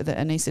doctors, and so the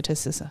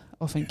anaesthetists are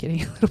often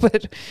getting a little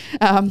bit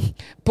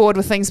bored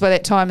with things by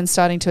that time and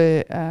starting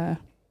to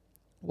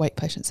wake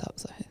patients up.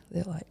 So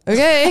they're like,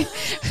 okay,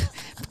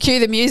 cue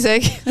the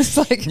music. It's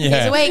like,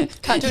 He's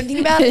awake, can't do anything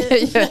about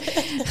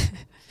it.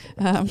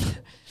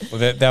 Well,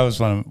 that was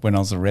when I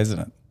was a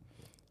resident,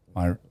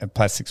 a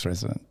plastics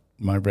resident.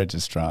 My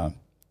registrar,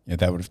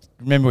 they would have.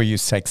 Remember, we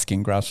used to take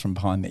skin grafts from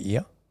behind the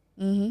ear.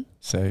 Mm-hmm.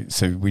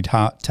 So we'd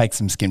take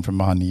some skin from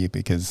behind the ear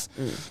because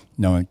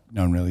no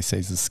one really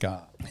sees the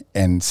scar,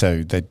 and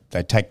so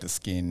they take the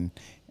skin,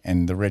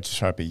 and the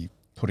registrar would be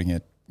putting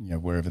it,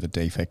 wherever the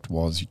defect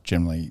was,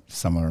 generally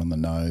somewhere on the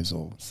nose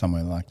or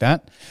somewhere like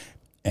that,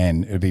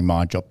 and it would be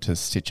my job to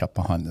stitch up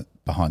behind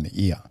the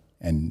ear.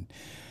 And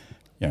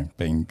I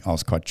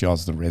was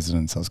the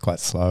resident, so I was quite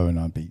slow, and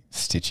I'd be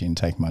stitching,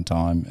 taking my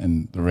time,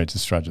 and the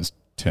registrar just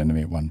turned to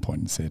me at one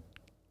point and said,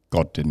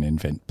 God didn't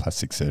invent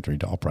plastic surgery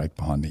to operate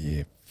behind the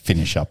ear.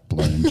 Finish up,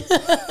 bloom.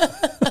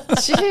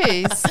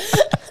 Jeez.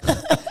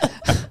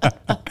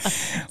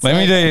 Let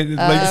me tell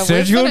you,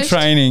 surgical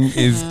training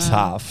is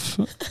tough.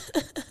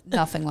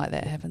 Nothing like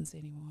that happens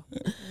anymore.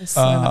 We're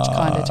so much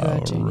kinder to our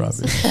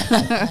juniors.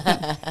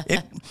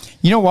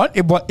 You know what?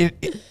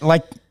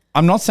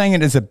 I'm not saying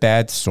it is a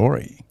bad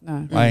story.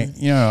 No. I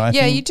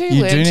think you do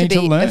learn need to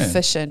be learn.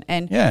 efficient,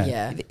 and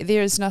Yeah.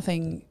 there is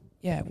nothing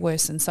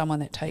worse than someone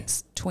that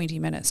takes 20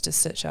 minutes to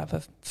stitch up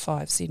a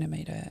 5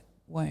 centimetre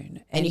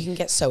wound. And you can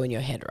get so in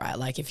your head, right?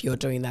 Like if you're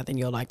doing that, then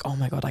you're like, oh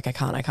my God, like I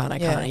can't.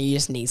 And you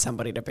just need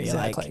somebody to be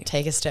like,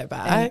 take a step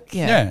back.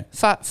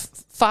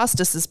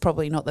 Fastest is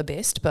probably not the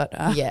best, but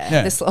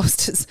the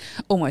slowest is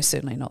almost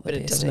certainly not the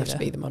but best. It doesn't either. have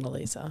to be the Mona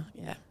Lisa.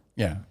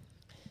 Yeah.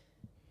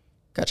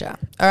 Gotcha.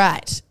 All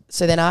right.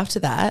 So then after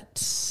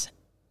that,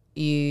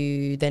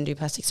 you then do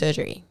plastic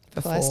surgery.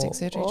 Plastic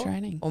surgery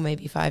training. Or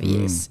maybe 5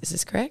 years. Is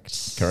this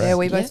correct? Correct. Yeah,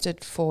 we both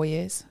did 4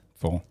 years.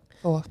 4.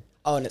 Oh,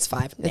 and it's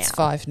 5 now. It's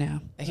 5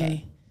 now.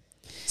 Okay.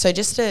 So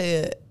just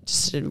to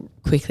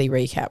quickly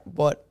recap,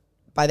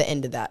 by the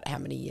end of that, how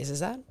many years is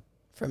that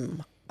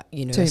from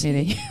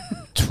university?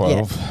 Too many.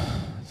 12.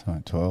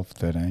 Sorry, 12,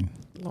 13.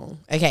 Long.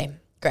 Okay,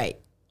 great.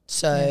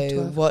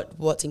 So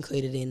what's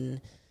included in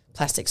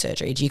plastic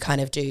surgery? Do you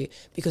kind of do,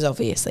 because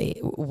obviously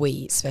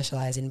we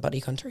specialize in body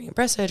contouring and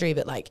breast surgery,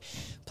 but like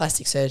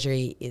plastic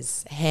surgery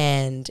is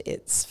hand,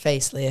 it's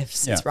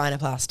facelifts, it's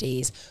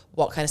rhinoplasties.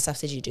 What kind of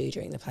stuff did you do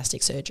during the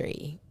plastic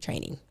surgery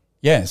training?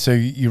 Yeah, so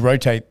you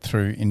rotate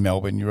through in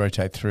Melbourne. You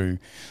rotate through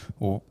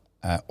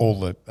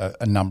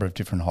a number of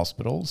different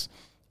hospitals,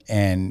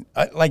 and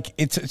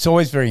it's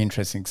always very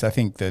interesting because I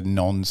think the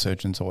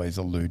non-surgeons always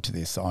allude to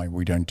this.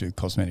 We don't do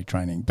cosmetic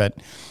training, but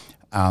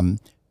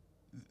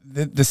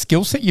the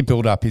skill set you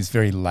build up is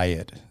very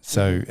layered.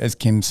 So as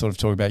Kim sort of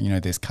talked about,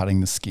 there's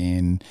cutting the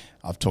skin.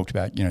 I've talked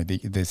about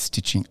there's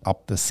stitching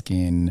up the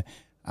skin.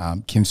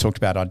 Kim's talked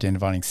about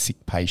identifying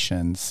sick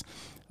patients.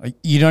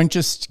 You don't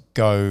just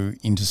go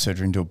into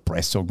surgery and do a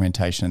breast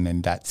augmentation and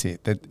then that's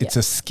it. It's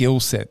a skill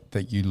set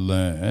that you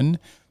learn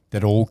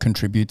that all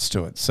contributes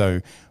to it.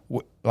 So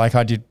like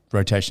I did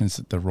rotations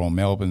at the Royal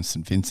Melbourne,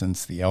 St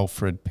Vincent's, the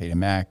Alfred, Peter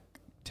Mac,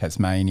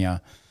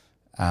 Tasmania.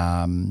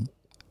 And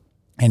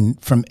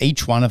from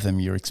each one of them,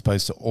 you're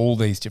exposed to all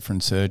these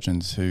different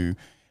surgeons who,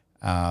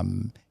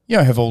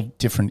 have all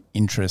different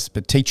interests,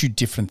 but teach you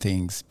different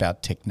things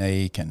about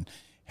technique and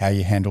how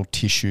you handle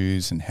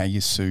tissues and how you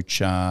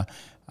suture,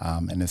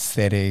 and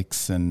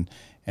aesthetics, and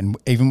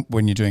even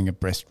when you're doing a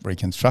breast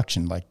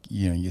reconstruction, like,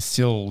 you're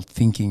still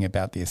thinking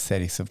about the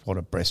aesthetics of what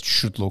a breast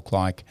should look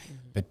like,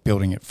 but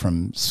building it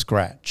from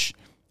scratch.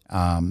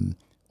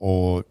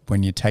 Or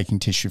when you're taking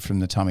tissue from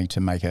the tummy to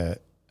make a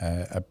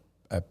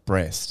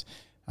breast,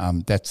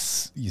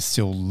 you're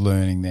still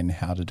learning then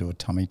how to do a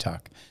tummy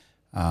tuck.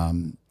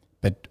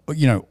 But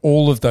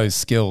all of those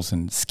skills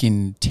and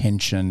skin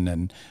tension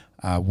and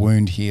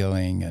wound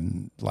healing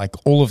and like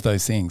all of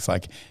those things,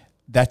 like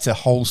that's a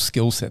whole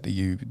skill set that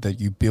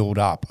you build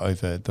up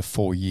over the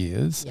 4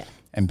 years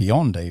and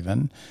beyond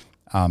even,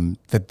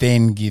 that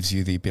then gives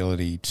you the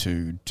ability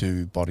to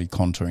do body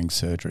contouring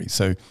surgery.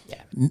 So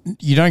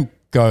you don't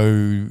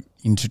go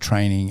into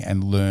training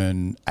and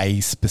learn a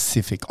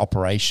specific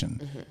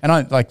operation.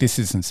 And this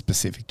isn't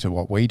specific to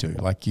what we do.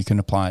 Like you can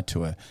apply it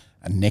to a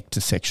neck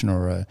dissection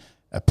or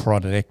a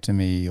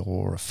parotidectomy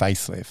or a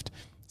facelift.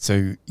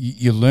 So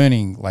you're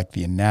learning like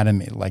the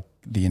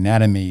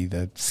anatomy,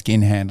 the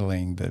skin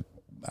handling, the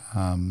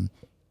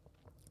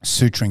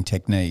suturing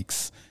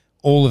techniques,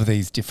 all of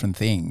these different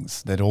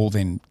things that all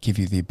then give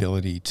you the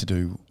ability to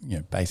do,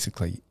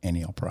 basically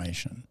any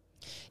operation.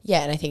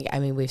 Yeah, and I think,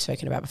 we've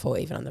spoken about before,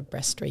 even on the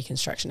breast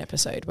reconstruction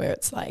episode, where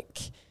it's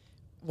like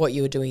what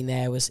you were doing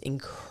there was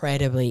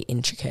incredibly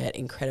intricate,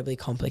 incredibly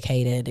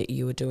complicated.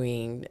 You were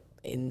doing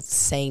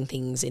insane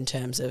things in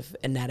terms of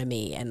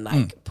anatomy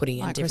and putting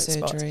in different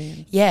spots.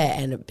 Yeah,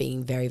 and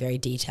being very, very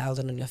detailed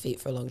and on your feet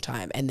for a long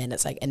time. And then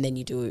it's like, and then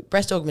you do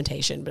breast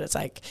augmentation, but it's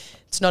like,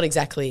 it's not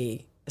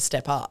exactly a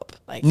step up.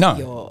 Like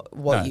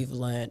you've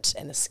learnt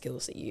and the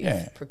skills that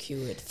you've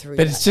procured through.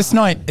 But it's just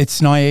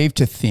it's naive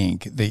to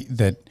think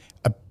that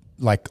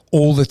like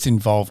all that's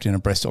involved in a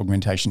breast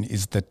augmentation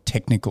is the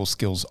technical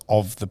skills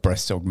of the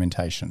breast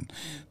augmentation.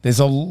 There's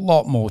a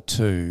lot more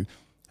to,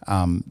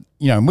 and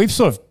we've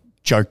sort of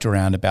joked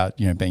around about,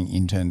 being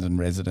interns and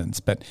residents,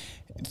 but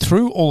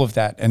through all of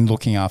that and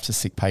looking after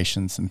sick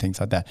patients and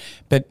things like that,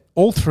 but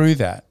all through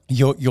that,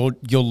 you're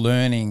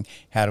learning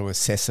how to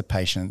assess a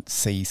patient,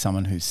 see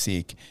someone who's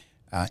sick,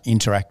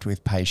 interact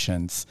with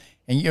patients.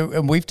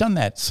 And we've done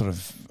that sort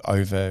of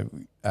over,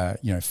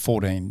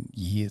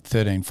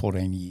 13,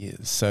 14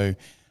 years. So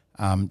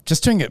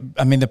just doing it,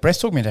 the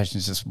breast augmentation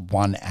is just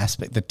one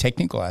aspect. The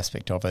technical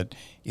aspect of it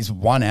is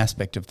one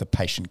aspect of the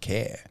patient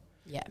care.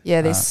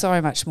 Yeah, there's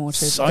so much more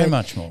to it. So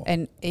much more.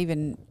 And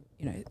even,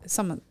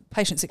 some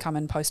patients that come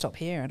in post-op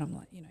here and I'm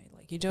like,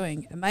 you're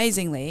doing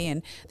amazingly.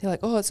 And they're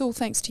like, oh, it's all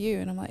thanks to you.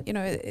 And I'm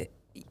like,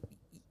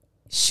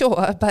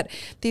 sure, but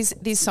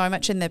there's so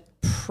much in the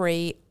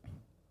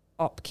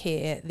pre-op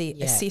care,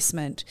 the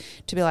assessment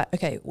to be like,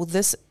 okay, well,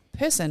 this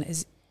person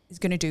is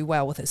going to do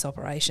well with this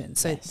operation.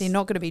 So they're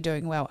not going to be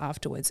doing well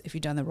afterwards if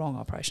you've done the wrong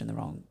operation, the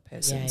wrong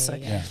person.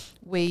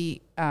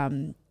 We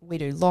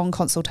do long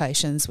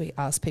consultations. We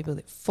ask people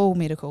that full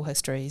medical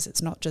histories.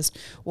 It's not just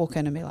walk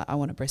in and be like, I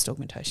want a breast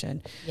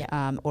augmentation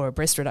or a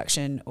breast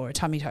reduction or a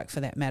tummy tuck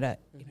for that matter.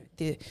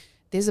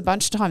 There's a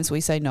bunch of times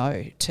we say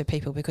no to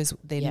people because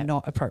they're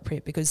not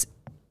appropriate, because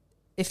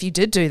if you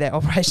did do that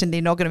operation,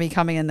 they're not going to be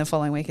coming in the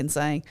following week and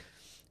saying,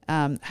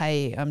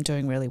 hey, I'm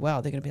doing really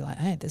well. They're going to be like,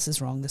 hey, this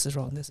is wrong, this is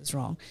wrong, this is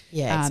wrong.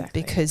 Yeah,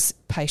 exactly. Because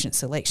patient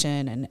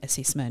selection and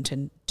assessment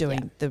and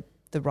doing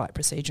the right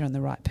procedure on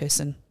the right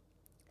person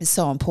is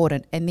so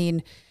important. And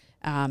then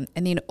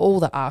all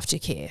the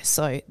aftercare.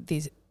 So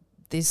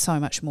there's so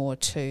much more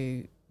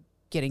to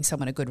getting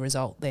someone a good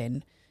result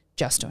than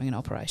just doing an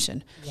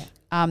operation. Yeah.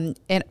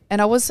 And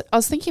I was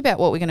thinking about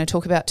what we're going to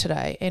talk about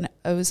today, and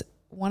it was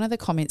one of the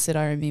comments that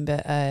I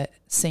remember a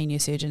senior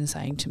surgeon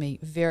saying to me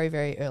very,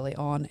 very early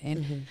on,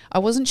 and I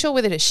wasn't sure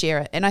whether to share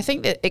it. And I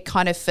think that it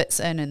kind of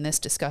fits in this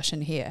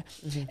discussion here,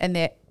 and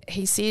that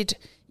he said,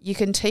 you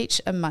can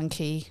teach a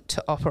monkey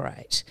to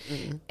operate.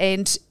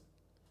 And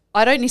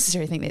I don't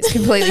necessarily think that's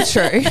completely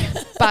true.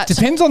 But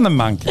depends on the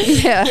monkey.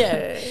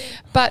 Yeah.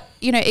 But,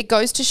 it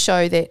goes to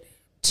show that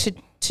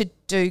to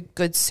do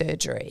good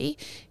surgery,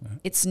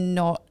 it's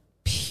not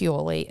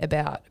purely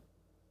about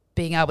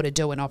being able to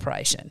do an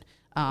operation.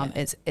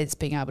 It's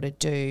being able to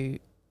do,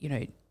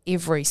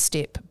 every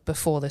step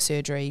before the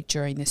surgery,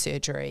 during the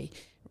surgery,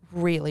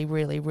 really,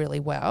 really, really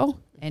well,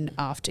 and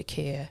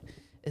aftercare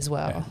as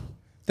well. Yeah.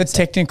 The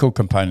technical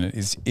component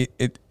is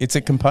it's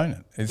a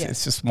component.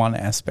 It's just one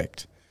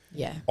aspect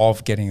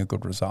of getting a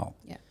good result.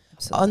 Yeah.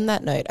 Absolutely. On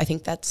that note, I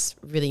think that's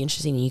really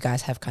interesting. You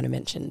guys have kind of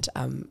mentioned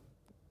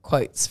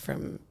quotes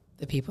from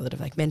the people that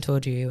have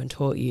mentored you and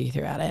taught you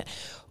throughout it.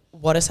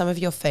 What are some of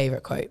your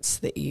favourite quotes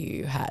that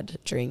you had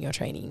during your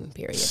training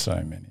period? So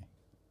many.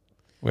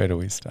 Where do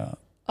we start?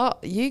 Oh,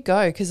 you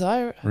go, because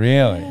I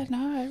Really? Yeah,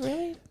 no,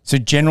 really. So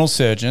general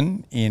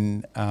surgeon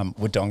in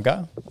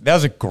Wodonga. That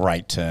was a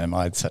great term.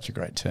 I had such a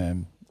great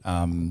term.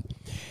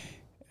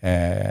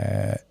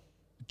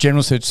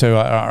 General surgeon. So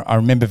I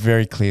remember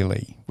very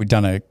clearly we'd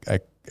done a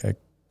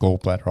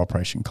gallbladder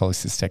operation,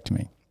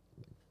 cholecystectomy,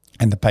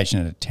 and the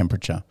patient had a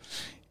temperature.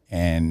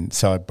 And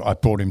so I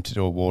brought him to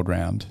do a ward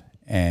round,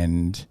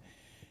 and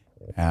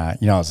I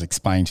was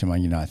explaining to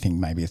him, I think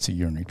maybe it's a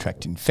urinary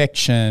tract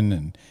infection,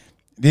 and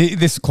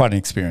this is quite an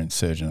experienced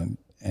surgeon,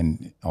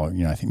 and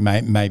I think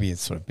maybe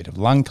it's sort of a bit of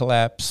lung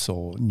collapse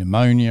or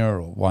pneumonia,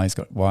 or why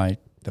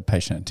the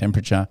patient had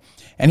temperature,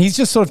 and he's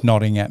just sort of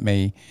nodding at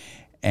me,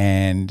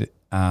 and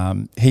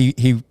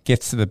he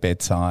gets to the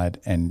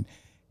bedside and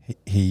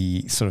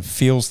he sort of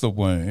feels the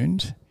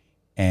wound,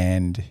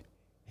 and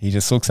he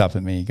just looks up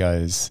at me. He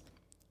goes,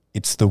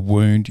 "It's the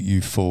wound,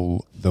 you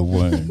fool, the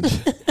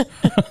wound."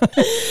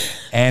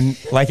 And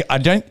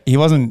he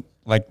wasn't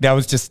like, that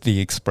was just the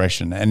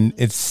expression, and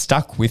it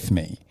stuck with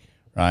me,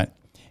 right?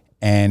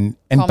 And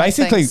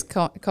basically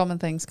common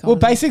things. Well,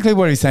 basically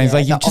what he's saying is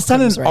like, you've just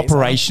done an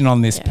operation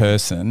on this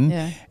person,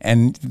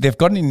 and they've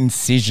got an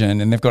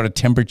incision and they've got a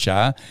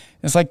temperature.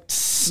 It's like,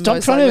 stop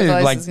Most trying to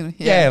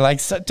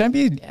don't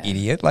be an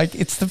idiot. Like,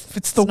 it's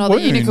the not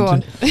wound. the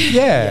unicorn.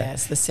 Yeah,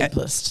 it's the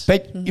simplest.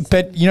 But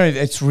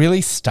it's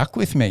really stuck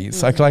with me.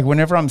 It's like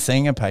whenever I'm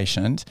seeing a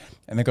patient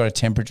and they've got a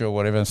temperature or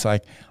whatever, it's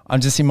like,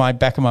 I'm just in my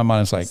back of my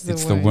mind, it's like,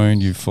 it's the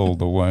wound, you fool,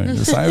 the wound.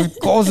 It's like, of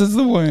course it's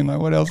the wound. Like,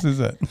 what else is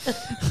it?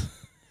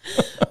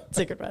 It's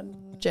a good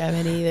one. Do you have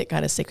any that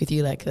kind of stick with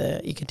you, like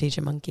you can teach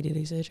a monkey to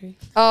do surgery?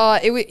 Oh,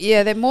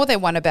 they're more than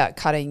one about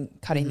cutting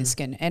the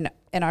skin, and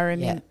I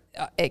remember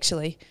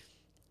actually,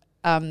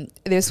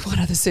 there's one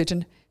other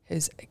surgeon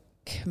who's a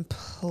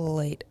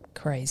complete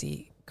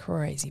crazy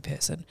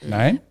person.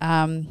 No,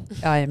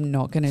 I am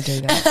not going to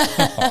do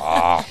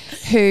that.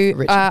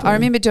 Who I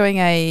remember doing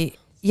a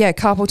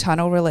carpal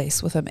tunnel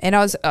release with him, and I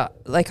was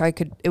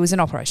it was an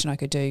operation I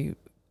could do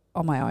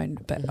on my own,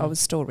 but I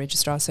was still a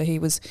registrar, so he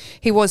was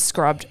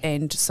scrubbed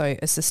and so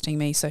assisting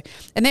me. So,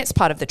 and that's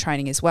part of the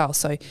training as well.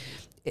 So,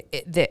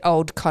 the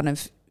old kind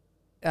of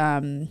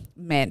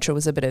mantra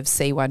was a bit of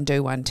see one,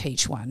 do one,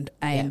 teach one,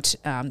 and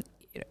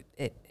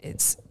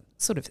it's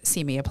sort of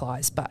semi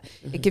applies, but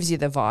it gives you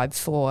the vibe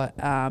for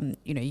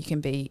you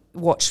can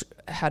watch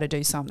how to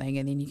do something,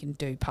 and then you can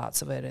do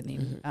parts of it, and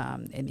then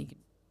and you can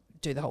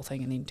do the whole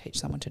thing, and then teach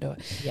someone to do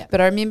it. Yeah. But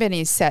I remember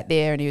he sat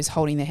there and he was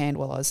holding the hand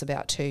while I was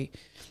about to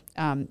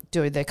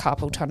do the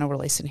carpal tunnel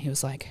release, and he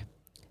was like,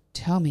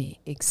 "Tell me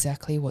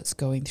exactly what's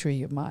going through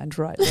your mind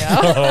right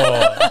now." And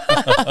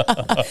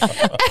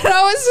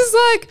I was just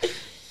like,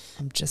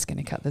 I'm just going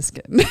to cut the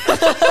skin.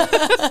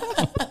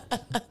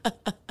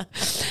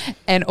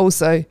 And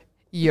also,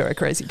 you're a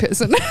crazy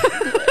person.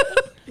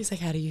 He's like,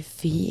 "How do you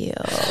feel?"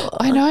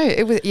 I know.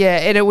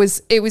 It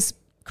was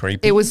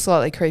creepy. It was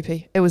slightly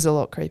creepy. It was a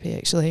lot creepy,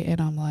 actually. And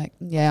I'm like,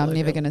 I'm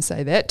never going to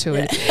say that to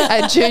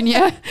a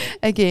junior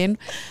again.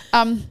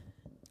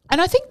 And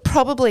I think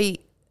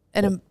probably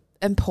an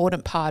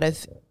important part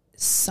of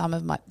some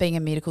of my being a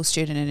medical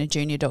student and a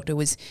junior doctor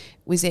was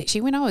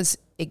actually when I was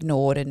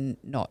ignored and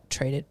not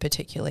treated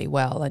particularly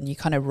well, and you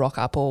kind of rock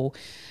up all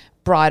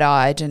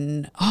bright-eyed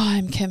and,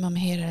 I'm Kim, I'm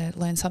here to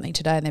learn something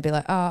today, and they'd be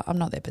like, I'm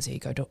not that busy,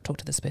 go talk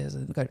to this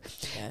person.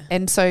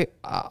 And so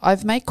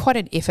I've made quite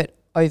an effort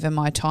over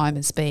my time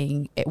as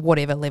being at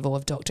whatever level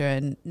of doctor,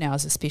 and now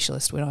as a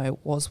specialist when I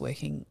was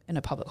working in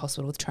a public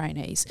hospital with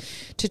trainees,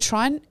 to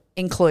try and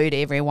include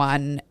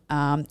everyone.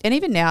 And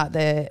even now at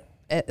the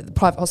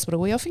private hospital,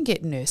 we often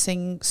get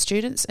nursing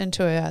students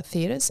into our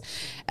theatres,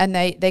 and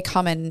they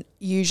come in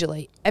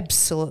usually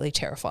absolutely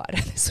terrified.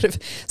 They've sort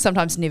of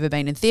sometimes never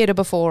been in theatre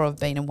before, or have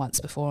been in once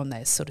before, and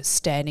they're sort of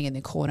standing in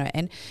the corner.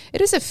 And it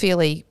is a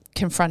fairly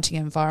confronting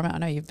environment. I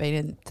know you've been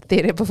in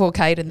theatre before,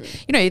 Kate, and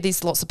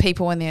there's lots of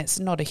people in there. It's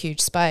not a huge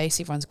space.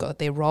 Everyone's got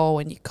their role,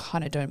 and you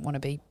kind of don't want to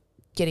be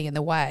getting in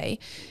the way.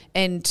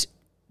 And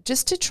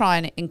just to try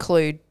and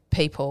include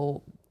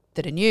people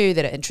that are new,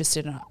 that are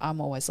interested, and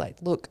I'm always like,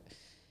 look,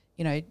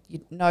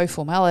 no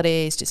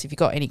formalities, just if you've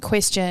got any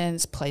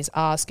questions, please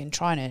ask, and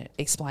trying to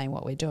explain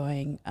what we're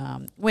doing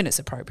when it's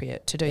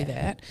appropriate to do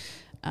that.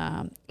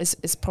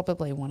 It's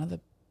probably one of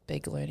the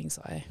big learnings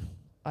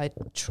I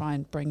try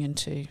and bring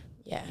into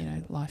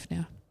life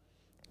now.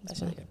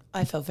 That's really good.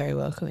 I felt very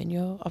welcome in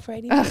your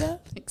operating theatre.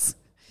 Thanks.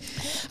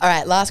 All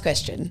right, last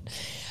question.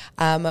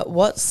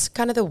 What's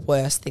kind of the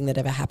worst thing that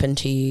ever happened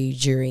to you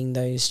during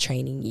those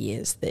training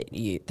years that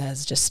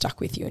has just stuck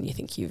with you and you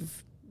think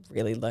you've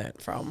really learnt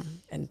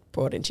from and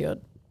brought into your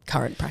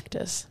current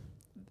practice?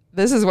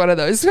 This is one of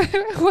those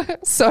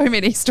so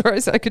many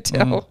stories I could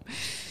tell.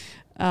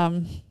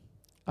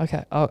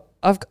 Okay,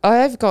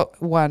 I've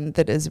got one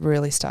that is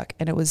really stuck,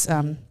 and it was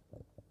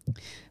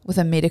with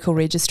a medical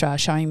registrar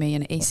showing me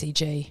an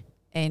ECG,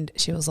 and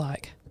she was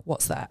like,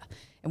 "What's that?"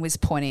 and was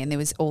pointing, and there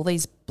was all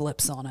these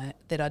blips on it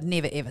that I'd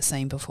never ever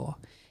seen before,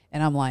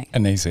 and I'm like,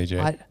 an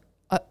ECG.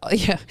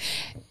 yeah.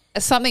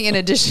 something in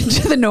addition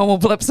to the normal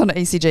blips on an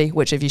ECG,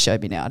 which if you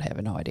showed me now, I'd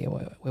have no idea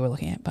what we were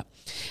looking at.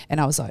 And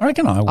I was like, I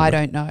reckon I would. I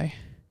don't know.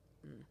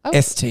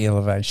 ST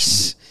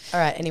elevation. All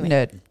right,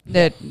 anyway.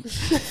 Nerd.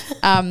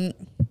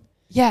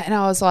 Yeah, and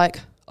I was like,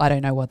 I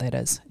don't know what that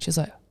is. She's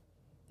like,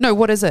 no,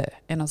 what is it?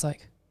 And I was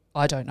like,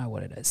 I don't know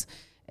what it is.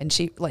 And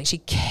she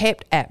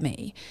kept at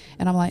me,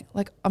 and I'm like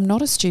I'm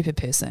not a stupid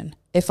person.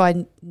 If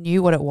I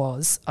knew what it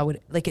was, I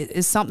would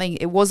it's something.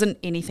 It wasn't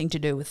anything to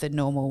do with the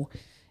normal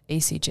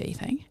ECG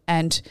thing.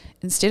 And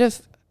instead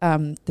of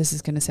this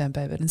is going to sound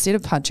bad, but instead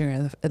of punching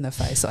her in the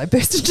face, I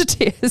burst into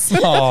tears.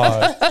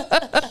 Oh.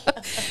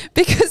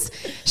 Because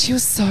she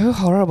was so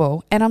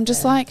horrible. And I'm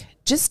just like,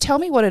 just tell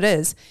me what it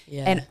is.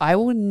 Yeah. And I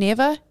will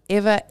never,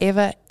 ever,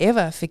 ever,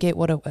 ever forget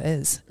what it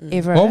is.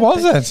 Ever. What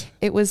was it?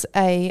 It was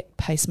a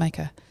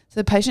pacemaker. So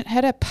the patient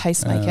had a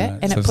pacemaker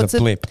and so it puts a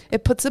blip.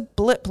 It puts a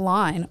blip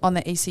line on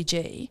the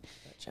ECG.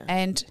 Gotcha.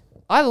 And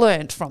I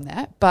learned from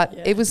that, but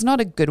it was not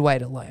a good way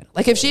to learn.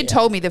 Like if she had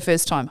told me the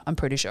first time, I'm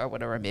pretty sure I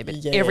would have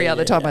remembered every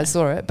other time I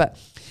saw it. But,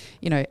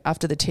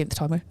 after the 10th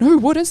time, I go, no,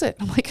 what is it?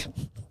 I'm like,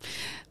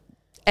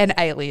 an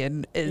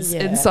alien is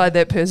inside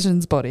that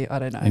person's body. I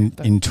don't know.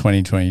 In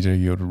 2022,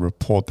 you would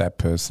report that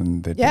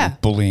person. There'd be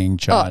bullying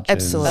charges.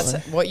 absolutely.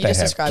 That's what you They just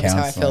have described is how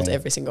I felt counselling.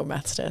 every single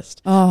maths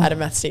test. Oh. I had a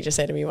maths teacher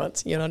say to me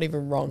once, "You're not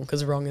even wrong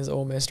because wrong is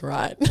almost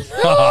right."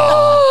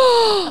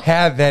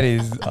 How that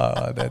is.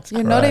 Oh, that's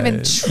You're not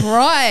even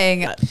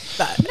trying.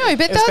 But No,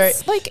 but it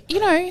was that's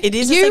it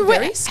is You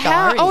very How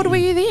scarring. old were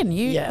you then?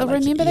 You Yeah, like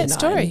remember year that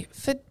story?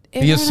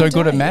 nine. You're so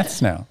good at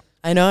maths now.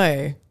 I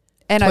know.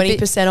 And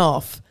 20%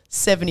 off,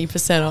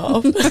 70%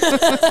 off.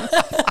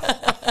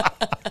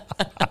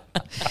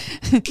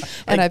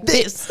 I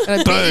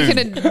bet you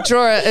can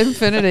draw an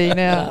infinity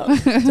now.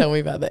 Tell me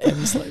about the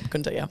M slope.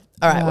 Continue. All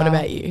right. What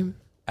about you?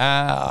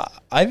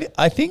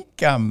 I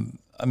think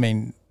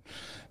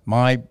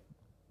my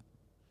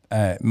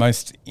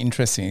most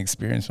interesting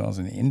experience when I was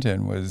an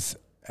intern was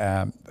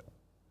I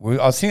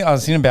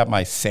was in about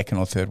my second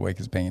or third week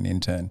as being an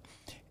intern,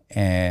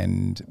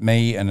 and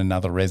me and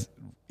another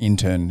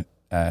intern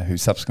who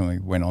subsequently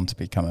went on to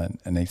become an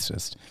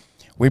anaesthetist.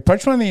 We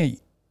approached one of the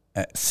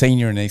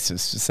senior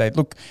anaesthetists to say,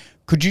 look,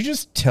 could you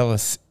just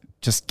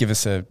give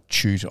us a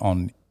tute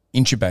on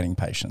intubating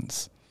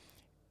patients?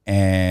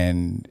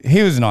 And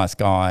he was a nice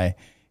guy.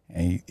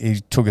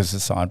 He took us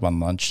aside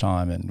one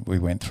lunchtime and we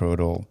went through it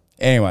all.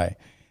 Anyway,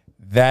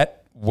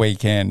 that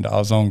weekend I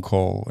was on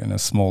call in a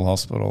small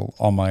hospital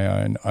on my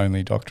own,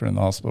 only doctor in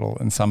the hospital,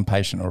 and some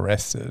patient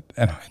arrested,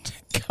 and I had to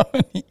go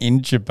and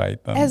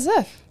intubate them. As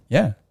if.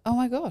 Yeah. Oh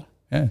my God.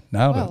 Yeah,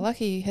 nailed Well, it.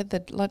 lucky you had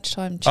the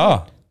lunchtime chat.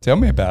 Oh, tell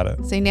me about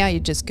it. See, now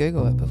you just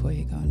Google it before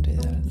you go and do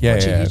that. Yeah,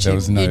 Watch a yeah. There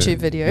was no YouTube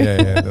video.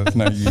 Yeah, there was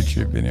no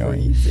YouTube video.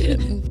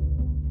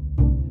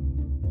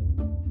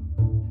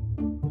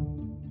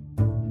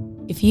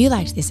 If you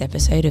liked this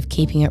episode of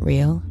Keeping It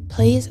Real,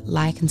 please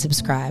like and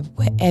subscribe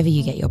wherever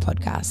you get your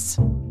podcasts.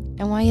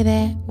 And while you're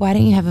there, why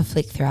don't you have a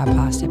flick through our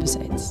past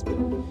episodes?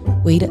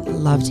 We'd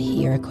love to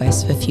hear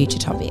requests for future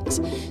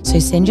topics, so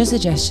send your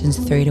suggestions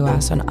through to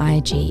us on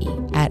IG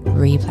at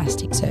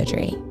Replastic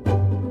Surgery.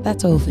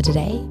 That's all for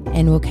today,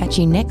 and we'll catch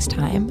you next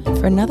time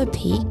for another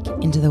peek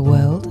into the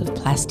world of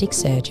plastic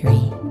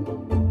surgery.